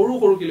মানুহবিলাকে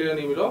সৰু শিলেৰে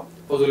নিৰ্মিত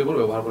সঁজুলিবোৰ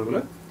ব্যৱহাৰ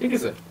কৰিবলৈ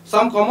শিকিছে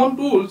Some common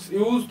tools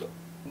used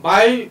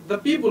by the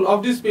people of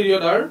this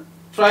period are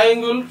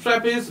triangle,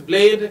 trapeze,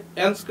 blade,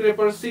 end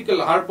scraper,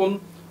 sickle, harpoon,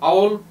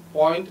 awl,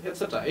 point,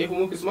 etc.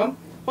 এইসমূহ কিছুমান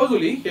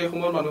সঁজুলি সেই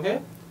সময়ৰ মানুহে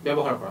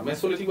ব্যৱহাৰ কৰা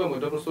মেছলিথিক বা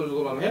মধ্যপ্ৰস্তৰ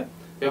যুগৰ মানুহে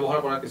ব্যৱহাৰ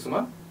কৰা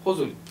কিছুমান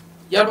সঁজুলি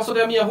ইয়াৰ পাছতে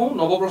আমি আহো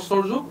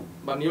নৱপ্ৰস্তৰ যুগ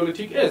বা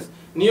neolithic as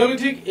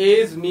neolithic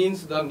as means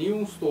the new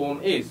stone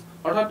age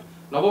অৰ্থাৎ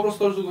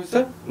নৱপ্ৰস্তৰ যুগ হৈছে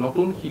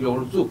নতুন শিলৰ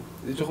যুগ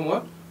যিটো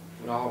সময়ত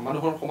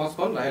মানুহৰ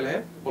সমাজখন লাহে লাহে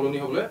সলনি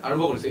হ'বলৈ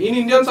আৰম্ভ কৰিছে In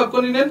Indian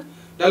subcontinent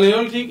the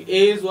Neolithic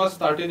age was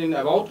started in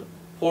about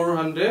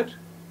 400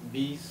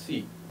 BC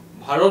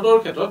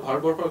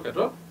ভাৰতবৰ্ষৰ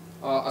ক্ষেত্ৰত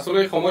আসলে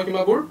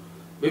সময়সীমাবোৰ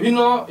বিভিন্ন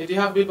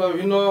ইতিহাসবিদ বা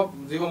বিভিন্ন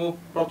যিসমূহ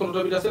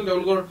প্ৰত্নতত্ত্ববিদ আছিল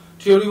তেওঁলোকৰ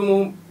থিওৰিসমূহ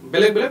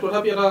বেলেগ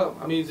তথাপি এটা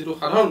আমি যেটো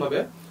সাধাৰণভাৱে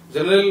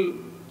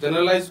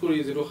জেনাৰেলাইজ কৰি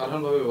যেটো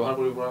সাধাৰণভাৱে ব্যৱহাৰ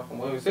কৰিব পৰা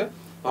সময় হৈছে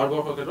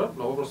ভাৰতবৰ্ষৰ ক্ষেত্ৰত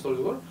নৱপ্ৰস্তৰ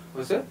যুগৰ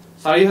হৈছে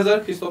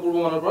 4000 খ্ৰীষ্টপূৰ্ব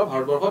মানৰ পৰা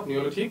ভাৰতবৰ্ষত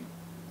নিওলিথিক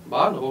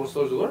বা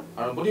নৱপ্ৰস্তৰ যুগৰ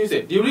আৰম্ভণি হৈছে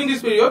during this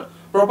period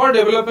proper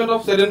development of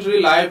সেডেন্টাৰী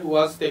life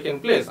was taken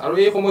place আৰু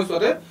এই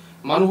সময়ছোৱাতে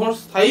মানুহৰ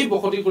স্থায়ী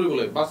বসতি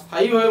কৰিবলৈ বা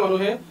স্থায়ীভাৱে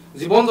মানুহে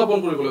জীৱন যাপন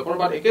কৰিবলৈ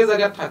কৰবাত একে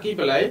জায়গাত থাকি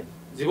পেলাই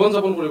জীৱন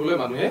যাপন কৰিবলৈ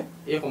মানুহে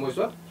এই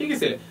সময়ছোৱাত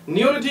শিকিছিল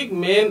neolithic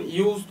man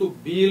use to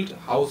build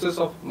houses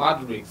of মাড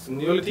bricks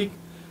neolithic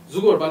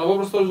যুগৰ বা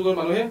নৱপ্ৰস্তৰ যুগৰ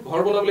মানুহে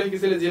ঘৰ বনাবলৈ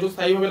শিকিছিল যেহেতু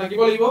স্থায়ীভাৱে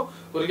থাকিব লাগিব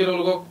গতিকে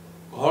তেওঁলোকক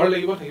ঘৰ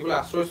লাগিব থাকিবলৈ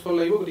আশ্ৰয়স্থল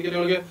লাগিব গতিকে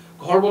তেওঁলোকে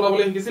ঘৰ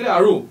বনাবলৈ শিকিছিল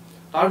আৰু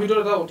তাৰ ভিতৰত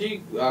এটা অতি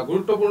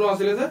গুৰুত্বপূৰ্ণ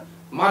আছিল যে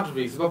মাড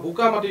ব্ৰিক্স বা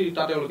বোকা মাটিৰ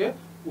ইটা তেওঁলোকে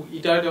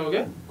ইটাৰে তেওঁলোকে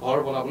ঘৰ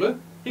বনাবলৈ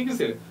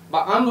শিকিছিল বা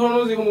আন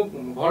ধৰণৰ যিসমূহ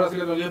ঘৰ আছিল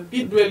তেওঁলোকে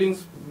পিট ডুৱেলিংছ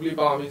বুলি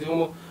পাওঁ আমি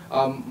যিসমূহ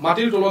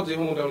মাটিৰ তলত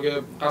যিসমূহ তেওঁলোকে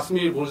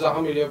কাশ্মীৰ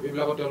বুৰজাহাম এৰিয়া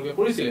এইবিলাকত তেওঁলোকে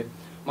কৰিছিল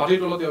মাটিৰ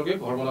তলত তেওঁলোকে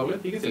ঘৰ বনাবলৈ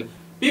শিকিছিল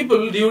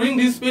People during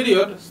this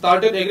period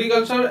started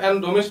agriculture and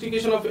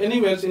domestication of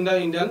animals in the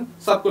Indian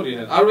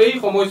subcontinent. আৰু এই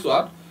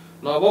সময়ছোৱাত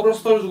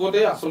নৱপ্ৰস্তৰ যুগতে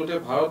আসলতে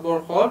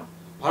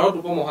ভাৰত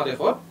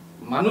উপমহাদেশত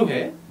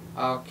মানুহে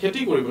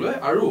খেতি কৰিবলৈ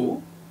আৰু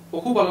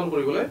পশুপালন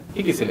কৰিবলৈ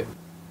শিকিছিল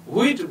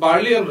Wheat,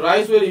 barley and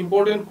rice were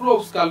important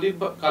crops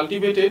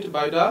cultivated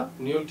by the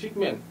Neolithic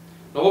men.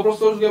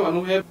 নৱপ্ৰস্তৰ যুগে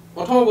মানুহে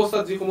প্ৰথম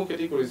অৱস্থাত যিসমূহ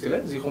খেতি কৰিছিল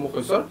যিসমূহ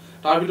শস্যৰ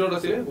তাৰ ভিতৰত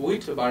আছিল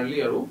wheat, barley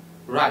আৰু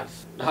rice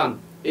ধান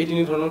এই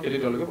তিনি ধৰণৰ খেতি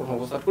তেওঁলোকে প্ৰথম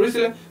অৱস্থাত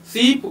কৰিছিল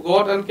sheep,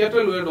 goat and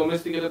cattle were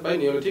domesticated by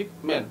Neolithic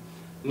men.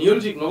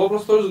 Neolithic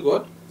নৱপ্ৰস্তৰ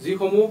যুগত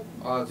যিসমূহ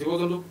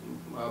জীৱ-জন্তু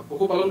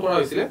পশুপালন কৰা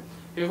হৈছিল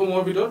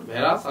সেইসমূহৰ ভিতৰত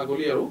ভেড়া,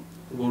 ছাগলী আৰু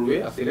গৰুৱে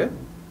আছিল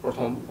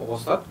প্ৰথম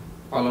অৱস্থাত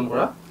পালন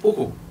কৰা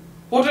পশু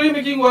Pottery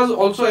making was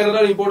also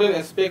another important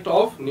aspect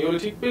of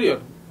Neolithic period.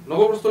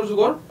 নৱপ্ৰস্তৰ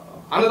যুগৰ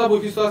আন এটা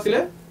বৈশিষ্ট্য আছিল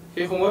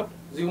সেই সময়ত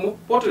যিসমূহ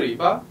pottery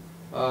বা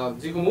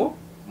যিসমূহ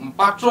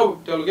পাত্ৰ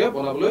তেওঁলোকে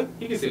বনাবলৈ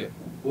শিকিছিল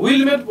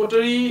Wheel made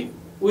pottery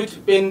with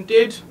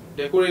painted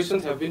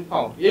decorations have been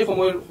found. এই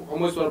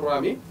সময়ছোৱাৰ পৰা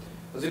আমি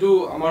যেটো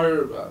আমাৰ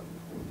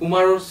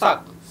কুমাৰৰ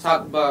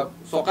সাক বা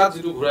চকাত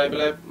যেটো ঘূৰাই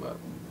পেলাই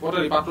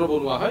pottery পাত্ৰ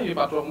বনোৱা হয় এই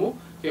পাত্ৰসমূহ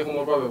সেই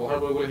সময়ৰ পৰা ব্যৱহাৰ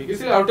কৰিবলৈ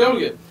শিকিছিল আৰু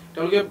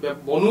তেওঁলোকে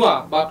বনোৱা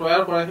বা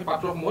তৈয়াৰ কৰা সেই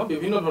পাত্ৰসমূহ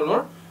বিভিন্ন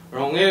ধৰণৰ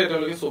ৰঙেৰে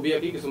তেওঁলোকে ছবি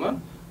আঁকি কিছুমান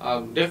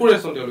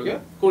ডেকোৰেশন তেওঁলোকে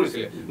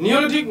কৰিছিল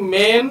Neolithic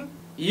men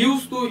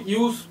used to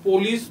use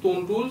polished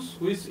stone tools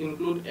which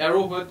include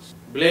arrowheads,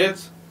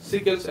 blades,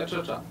 sickles, etc.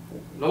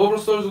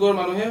 নৱপ্ৰস্তৰ যুগৰ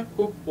মানুহে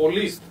খুব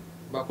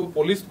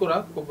পলিষ্ট কৰা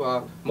খুব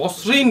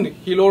মসৃণ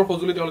শিলৰ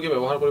সঁজুলি তেওঁলোকে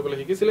ব্যৱহাৰ কৰিবলৈ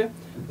শিকিছিল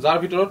যাৰ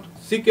ভিতৰত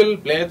সিকেল,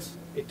 ব্লেডছ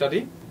ইত্যাদি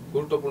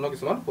গুৰুত্বপূৰ্ণ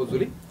কিছুমান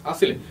সঁজুলি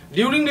আছিল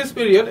During this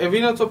period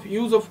evidence of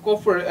use of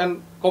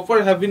copper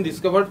have been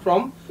discovered from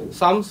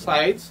some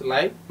sites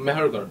like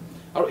Mehergarh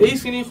আৰু এই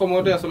শ্ৰেণী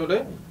সময়তে আসলতে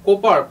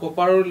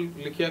কপাৰৰ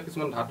লিখিয়া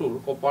কিছুমান ধাতুৰ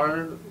কপাৰ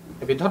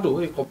ধাতু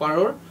এই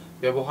কপাৰৰ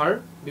ব্যৱহাৰ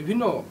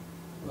বিভিন্ন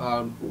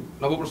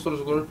নৱপ্ৰস্তৰ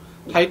যুগৰ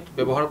ঠাইত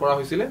ব্যৱহাৰ কৰা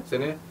হৈছিল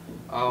যেনে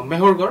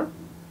মেহৰগড়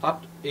তাত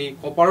এই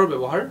কপাৰৰ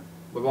ব্যৱহাৰ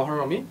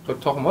আমি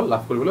তথ্যসমূহ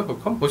লাভ কৰিবলৈ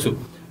সক্ষম হৈছো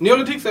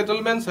Neolithic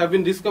settlements have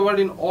been discovered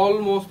in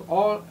almost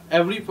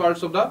every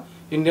parts of the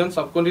Indian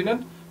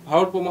subcontinent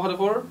Bharat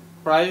উপমহাদেশৰ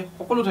প্ৰায়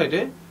সকলো ঠাইতে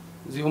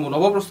যিসমূহ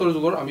নৱপ্ৰস্তৰ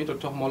যুগৰ আমি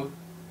তথ্যসমূহ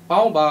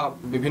পাওঁ বা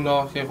বিভিন্ন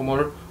সেই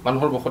সময়ৰ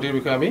মানুহৰ বসতিৰ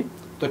বিষয়ে আমি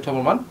তথ্য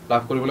প্ৰমাণ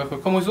লাভ কৰিবলৈ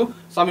সক্ষম হৈছো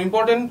Some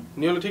important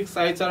Neolithic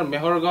sites are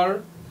Mehergarh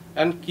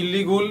and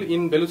Kiligul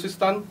in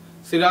Baluchistan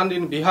Sirand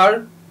in Bihar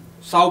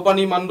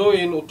Saupani Mando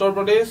in Uttar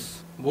Pradesh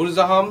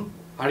Burjaham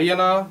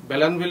Haryana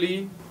Belan Valley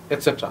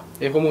etc.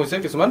 এইসমূহ হৈছে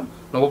কিছুমান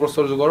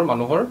নৱপ্ৰস্তৰ যুগৰ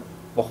মানুহৰ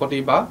বসতি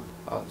বা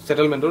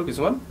সেটেলমেন্টৰ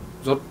কিছুমান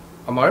যত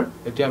আমাৰ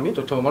এতিয়া আমি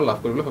তথ্য প্ৰমাণ লাভ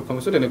কৰিবলৈ সক্ষম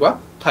হৈছো তেনেকুৱা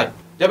ঠাই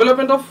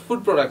ডেভেলপমেন্ট অফ ফুড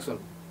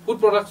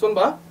প্ৰডাকশন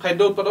বা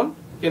খাদ্য উৎপাদন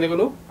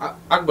কেনেকনো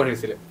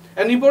আগবাঢ়িছিল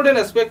An important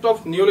aspect of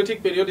Neolithic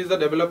period is the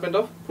development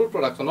of food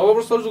production.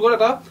 নৱপ্ৰস্তৰ যুগৰ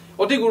এটা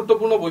অতি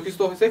গুৰুত্বপূৰ্ণ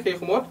বৈশিষ্ট্য হৈছে সেই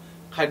সময়ত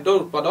খাদ্য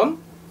উৎপাদন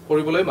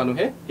কৰিবলৈ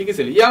মানুহে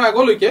শিকিছিল ইয়াৰ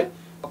আগলৈকে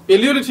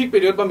Paleolithic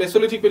period বা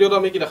Mesolithic period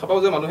আমি কি দেখা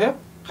পাওঁ যে মানুহে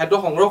খাদ্য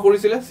সংগ্ৰহ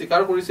কৰিছিল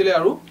শিকাৰ কৰিছিল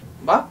আৰু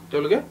বা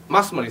তেওঁলোকে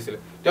মাছ মাৰিছিল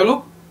তেওঁলোক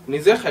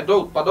নিজে খাদ্য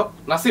উৎপাদক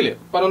নাছিল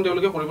উৎপাদন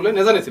তেওঁলোকে কৰিবলৈ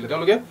নেজানিছিল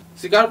তেওঁলোকে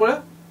শিকাৰ কৰে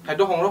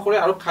খাদ্য সংগ্ৰহ কৰে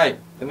আৰু খায়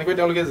তেনেকৈ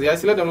তেওঁলোকে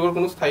জীয়াইছিল তেওঁলোকৰ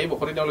কোনো স্থায়ী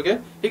বসতি তেওঁলোকে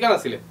শিকা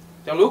নাছিল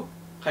তেওঁলোক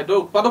খাদ্য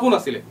উৎপাদকো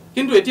নাছিল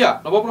কিন্তু এতিয়া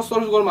নৱপ্ৰস্তৰ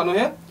যুগৰ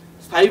মানুহে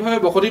স্থায়ীভাৱে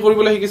বসতি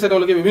কৰিবলৈ শিকিছে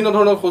তেওঁলোকে বিভিন্ন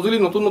ধৰণৰ সঁজুলি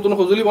নতুন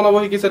সঁজুলি বনাব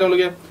শিকিছে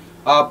তেওঁলোকে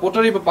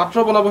পটৰি বা পাত্ৰ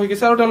বনাব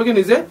শিকিছে আৰু তেওঁলোকে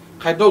নিজে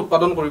খাদ্য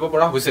উৎপাদন কৰিব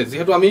পৰা হৈছে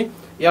যেহেতু আমি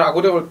ইয়াৰ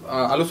আগতে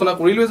আলোচনা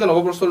কৰিলো যে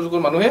নৱপ্ৰস্তৰ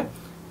যুগৰ মানুহে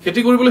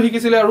খেতি কৰিবলৈ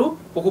শিকিছিল আৰু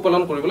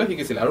পশুপালন কৰিবলৈ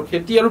শিকিছিল আৰু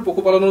খেতি আৰু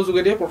পশুপালনৰ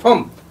যোগেদি প্ৰথম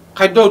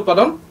খাদ্য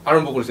উৎপাদন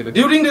আৰম্ভ কৰিছিল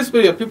During this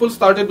period people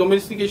started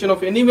domestication of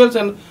animals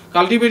and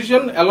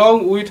cultivation along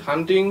with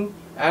hunting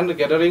and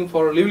gathering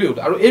for livelihood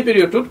আৰু এই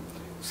পিৰিয়ডটোত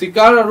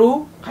শিকাৰ আৰু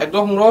খাদ্য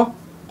সংগ্ৰহ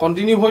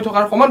কন্টিনিউ হৈ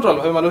থকাৰ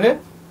সমান্তৰালভাৱে মানুহে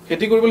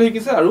খেতি কৰিবলৈ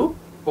শিকিছে আৰু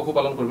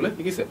পশুপালন কৰিবলৈ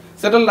শিকিছে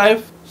Settled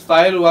life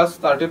style was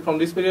started from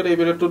this period এই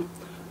পিৰিয়ডটোত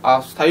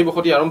স্থায়ী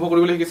বসতি আৰম্ভ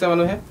কৰিবলৈ শিকিছে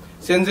মানুহে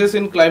Changes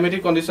in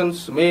climatic conditions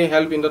may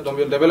help in the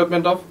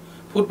development of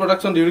food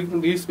production during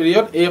this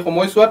period এই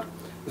সময়ছোৱাত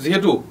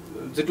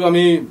যেটো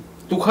আমি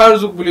তুষাৰ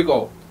যুগ বুলি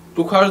কওঁ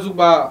তুষাৰ যুগ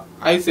বা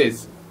আইচ এজ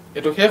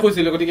এটো শেষ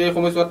হৈছিল গতিকে এই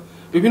সময়ছোৱাত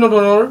বিভিন্ন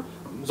ধৰণৰ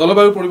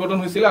জলবায়ু পৰিৱৰ্তন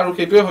হৈছিল আৰু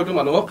সেইটোৱে হয়তো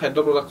মানুহক খাদ্য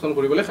প্ৰডাকচন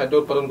কৰিবলৈ খাদ্য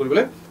উৎপাদন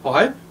কৰিবলৈ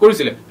সহায়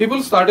কৰিছিলে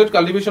people started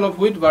cultivation of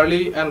wheat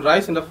barley and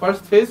rice in the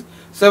first phase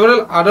several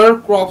other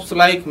crops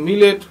like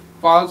millet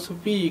pulse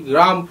pea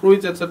gram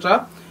fruits etc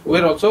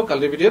were also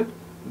cultivated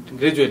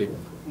gradually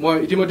মই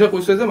ইতিমধ্যে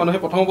কৈছো যে মানুহে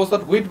প্ৰথম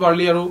অৱস্থাত wheat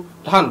barley আৰু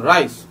ধান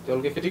rice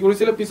তেওঁলোকে খেতি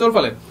কৰিছিলে পিছৰ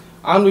ফালে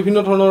আন বিভিন্ন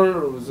ধৰণৰ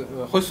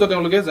শস্য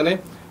তেওঁলোকে যেনে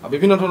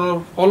বিভিন্ন ধৰণৰ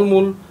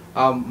ফলমূল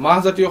মাহ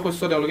জাতীয়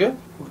শস্য তেওঁলোকে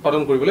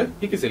উৎপাদন কৰিবলৈ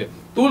শিকিছিলে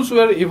tools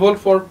were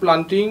evolved for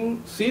planting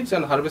seeds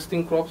and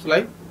harvesting crops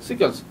like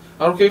sickles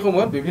আৰু সেই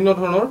সময়ত বিভিন্ন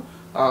ধৰণৰ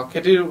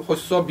খেতিৰ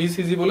শস্য বীজ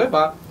সিজিবলৈ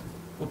বা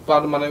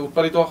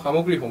উৎপাদিত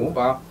সামগ্ৰীসমূহ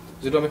বা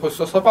যেটো আমি শস্য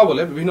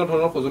ছপাবলৈ বিভিন্ন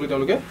ধৰণৰ সঁজুলি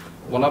তেওঁলোকে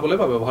বনাবলৈ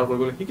বা ব্যৱহাৰ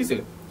কৰিবলৈ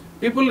শিকিছিলে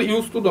people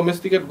used to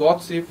domesticate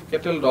goats sheep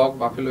cattle dog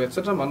buffalo etc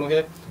মানুহে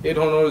এই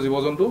ধৰণৰ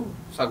জীৱ-জন্তু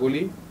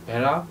ছাগলী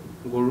ভেড়া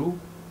গৰু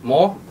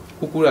মহ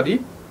কুকুৰ আদি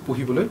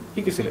পুহিবলৈ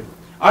শিকিছিলে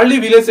early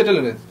village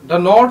settlements the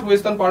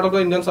northwestern part of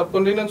the Indian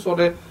subcontinent saw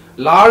a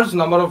large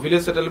number of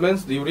village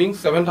settlements during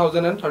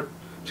 7000 and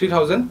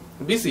 3000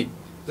 BC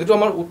যেটো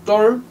আমাৰ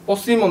উত্তৰ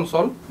পশ্চিম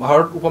অঞ্চল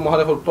ভাৰত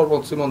উপমহাদেশৰ উত্তৰ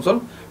পশ্চিম অঞ্চল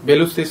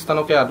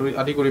বেলুচিস্তানকে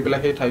আদি কৰি পেলাই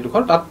সেই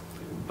ঠাইডোখৰ তাত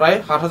প্ৰায়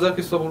 7000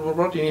 খ্ৰীষ্টপূৰ্বৰ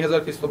পৰা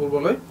 3000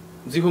 খ্ৰীষ্টপূৰ্বলৈ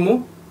যিসমূহ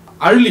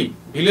early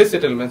village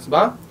settlements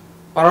বা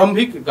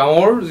প্ৰাৰম্ভিক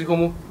গাঁৱৰ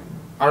যিসমূহ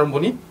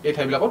আৰম্ভণি এই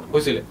ঠাইবিলাকত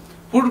হৈছিল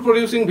food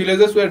producing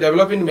villages were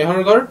developed in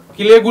Mehergarh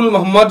Kilegul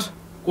Muhammad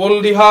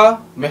Koldiha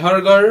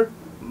Mehergarh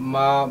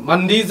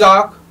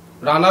Mandizak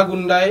Rana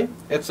Gundai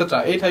etc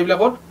এই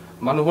ঠাইবিলাকত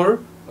মানুহৰ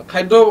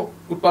খাদ্য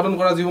উৎপাদন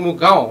কৰা যিসমূহ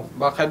গাঁও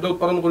বা খাদ্য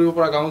উৎপাদন কৰিব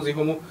পৰা গাঁও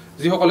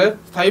যিসকলে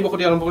স্থায়ী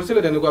বসতি আৰম্ভ কৰিছিল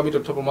তেনেকুৱা আমি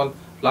তথ্য প্ৰমাণ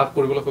লাভ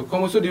কৰিবলৈ সক্ষম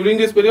হৈছো during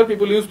this period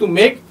people used to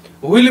make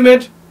wheel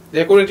made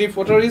decorative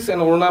potteries and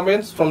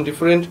ornaments from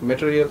different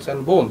materials and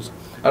bones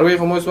আৰু এই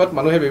সময়ছোৱাত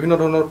মানুহে বিভিন্ন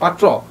ধৰণৰ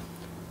পাত্ৰ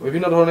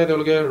বিভিন্ন ধৰণে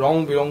তেওঁলোকে ৰং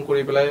বিৰং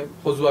কৰি পেলাই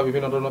সজোৱা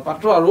বিভিন্ন ধৰণৰ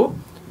পাত্ৰ আৰু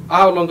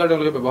অলংকাৰ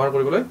তেওঁলোকে ব্যৱহাৰ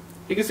কৰিবলৈ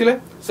শিকিছিলে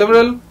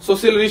several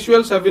social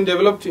rituals have been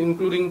developed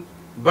including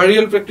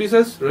burial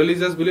practices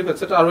religious belief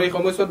etc আৰু এই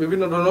সময়ছোৱাত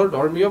বিভিন্ন ধৰণৰ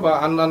ধৰ্মীয় বা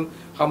আন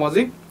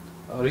সামাজিক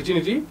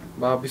ৰীতি-নীতি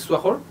বা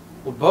বিশ্বাসৰ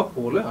উদ্ভৱ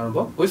হ'বলৈ আৰম্ভ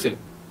হৈছিল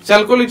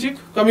Chalcolithic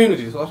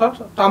communities অৰ্থাৎ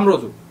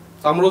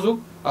তাম্ৰযুগ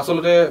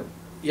আসলতে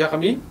ইয়াক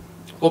আমি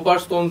কপাৰ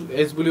ষ্টোন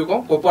এজ বুলি কওঁ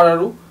কপাৰ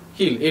আৰু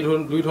শিল এই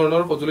দুই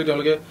ধৰণৰ সঁজুলি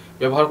তেওঁলোকে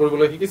ব্যৱহাৰ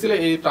কৰিবলৈ শিকিছিলে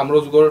এই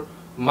তাম্ৰযুগৰ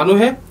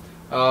মানুহে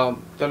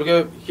তেওঁলোকে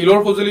শিলৰ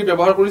সঁজুলি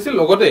ব্যৱহাৰ কৰিছিল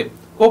লগতে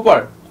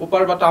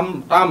কপাৰ বা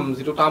তাম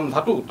যেটো তাম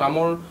ধাতু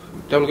তামৰ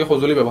তেওঁলোকে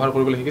সঁজুলি ব্যৱহাৰ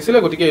কৰিবলৈ শিকিছিলে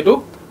গতিকে এটো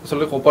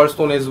আসলে কপাৰ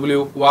ষ্টোন এজ বুলি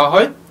কোৱা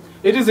হয়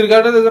it is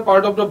regarded as a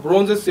part of the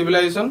bronze age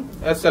civilization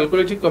as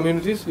Chalcolithic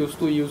communities used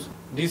to use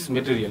this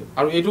material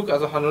আৰু এটুক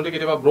সাধাৰণতে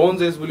কেতিয়াবা ব্ৰঞ্জ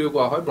এজ বুলি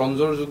কোৱা হয়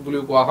ব্ৰঞ্জৰ যুগ বুলি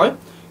কোৱা হয়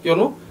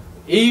কিয়নো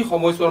এই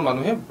সময়ছোৱাৰ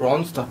মানুহে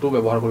ব্ৰঞ্জ ধাতু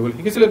ব্যৱহাৰ কৰিবলৈ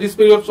শিকিছিলে this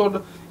period saw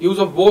the use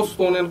of both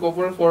stone and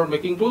copper for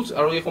making tools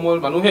আৰু এই সময়ৰ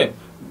মানুহে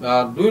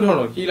দুই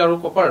ধৰণৰ শিল আৰু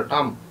কপাৰ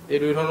তাম এই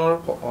দুই ধৰণৰ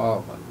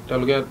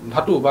তেওঁলোকে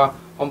ধাতু বা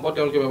সম্পদ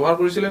তেওঁলোকে ব্যৱহাৰ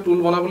কৰিছিলে টুল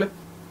বনাবলৈ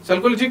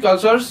Chalcolithic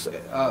cultures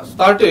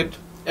started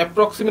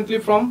approximately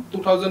from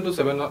 2000 to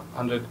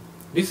 700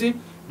 BC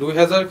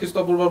 2000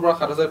 খ্ৰীষ্টপূৰ্বৰ পৰা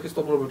 7000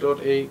 খ্ৰীষ্টপূৰ্বৰ ভিতৰত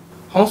এই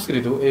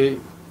সংস্কৃতিটো এই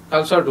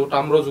কালচাৰটো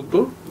তাম্ৰ যুগটো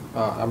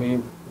আমি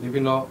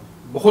বিভিন্ন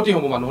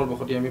বসতিসমূহ মানুহৰ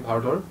বসতি আমি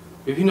ভাৰতৰ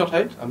বিভিন্ন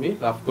ঠাইত আমি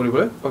লাভ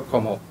কৰিবলৈ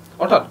সক্ষম হওঁ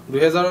অৰ্থাৎ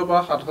 2000 ৰ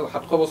পৰা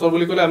 700 বছৰ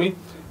বুলি ক'লে আমি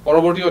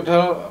পৰৱৰ্তী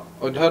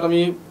অধ্যায়ত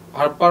আমি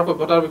হাৰপ্পাৰ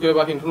সভ্যতাৰ বিষয়ে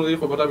বা সিন্ধু নদীৰ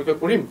সভ্যতাৰ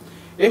বিষয়ে পঢ়িম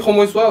এই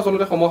সময়ছোৱা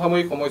আসলতে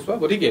সমসাময়িক সময়ছোৱা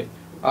গতিকে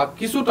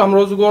কিছু তাম্ৰ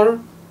যুগৰ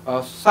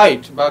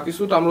সাইট বা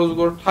কিছু তাম্ৰ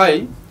যুগৰ ঠাই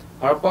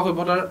হাৰপ্পা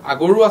সভ্যতাৰ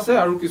আগৰো আছে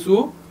আৰু কিছু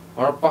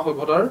হাৰপ্পা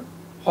সভ্যতাৰ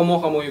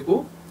সমসাময়িকো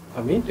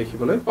আমি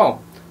দেখিবলৈ পাওঁ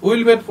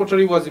wheel made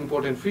pottery was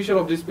important feature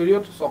of this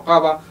period চকা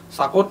বা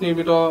চাকত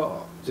নিৰ্মিত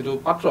যেটো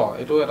পাত্ৰ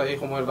এটো এটা এই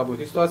সময়ৰ এটা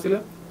বৈশিষ্ট্য আছিল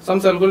some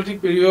Chalcolithic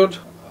period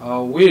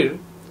where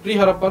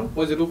pre-Harappan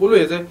মই যেটো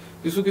ক'লোৱে যে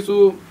কিছু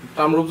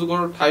তাম্ৰ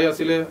যুগৰ ঠাই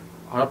আছিল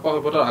হাৰপ্পা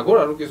সভ্যতাৰ আগৰ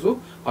আৰু কিছু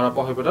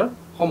হাৰপ্পা সভ্যতাৰ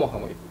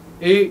সমসাময়িক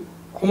এই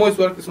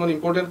সময়ছোৱাৰ কিছুমান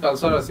ইম্পৰ্টেন্ট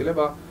কালচাৰ আছিল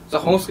বা যা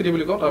সংস্কৃতি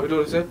বুলি কওঁ তাৰ ভিতৰত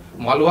হৈছে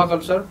মালৱা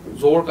কালচাৰ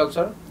জোৰ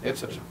culture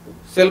এটসেট্ৰা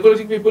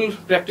Chalcolithic people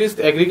practiced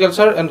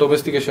agriculture and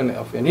domestication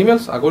of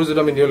animals আগৰ যেটো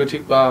আমি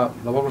নিওলিথিক বা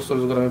নৱপ্ৰস্তৰ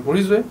যুগত আমি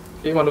পঢ়িছো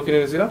এই মানুহখিনি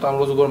নিচিনা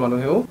তাম্ৰ যুগৰ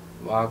মানুহেও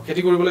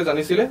খেতি কৰিবলৈ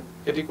জানিছিলে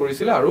খেতি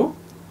কৰিছিল আৰু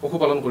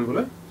পশুপালন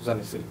কৰিবলৈ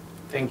জানিছিল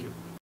থ্যাংক ইউ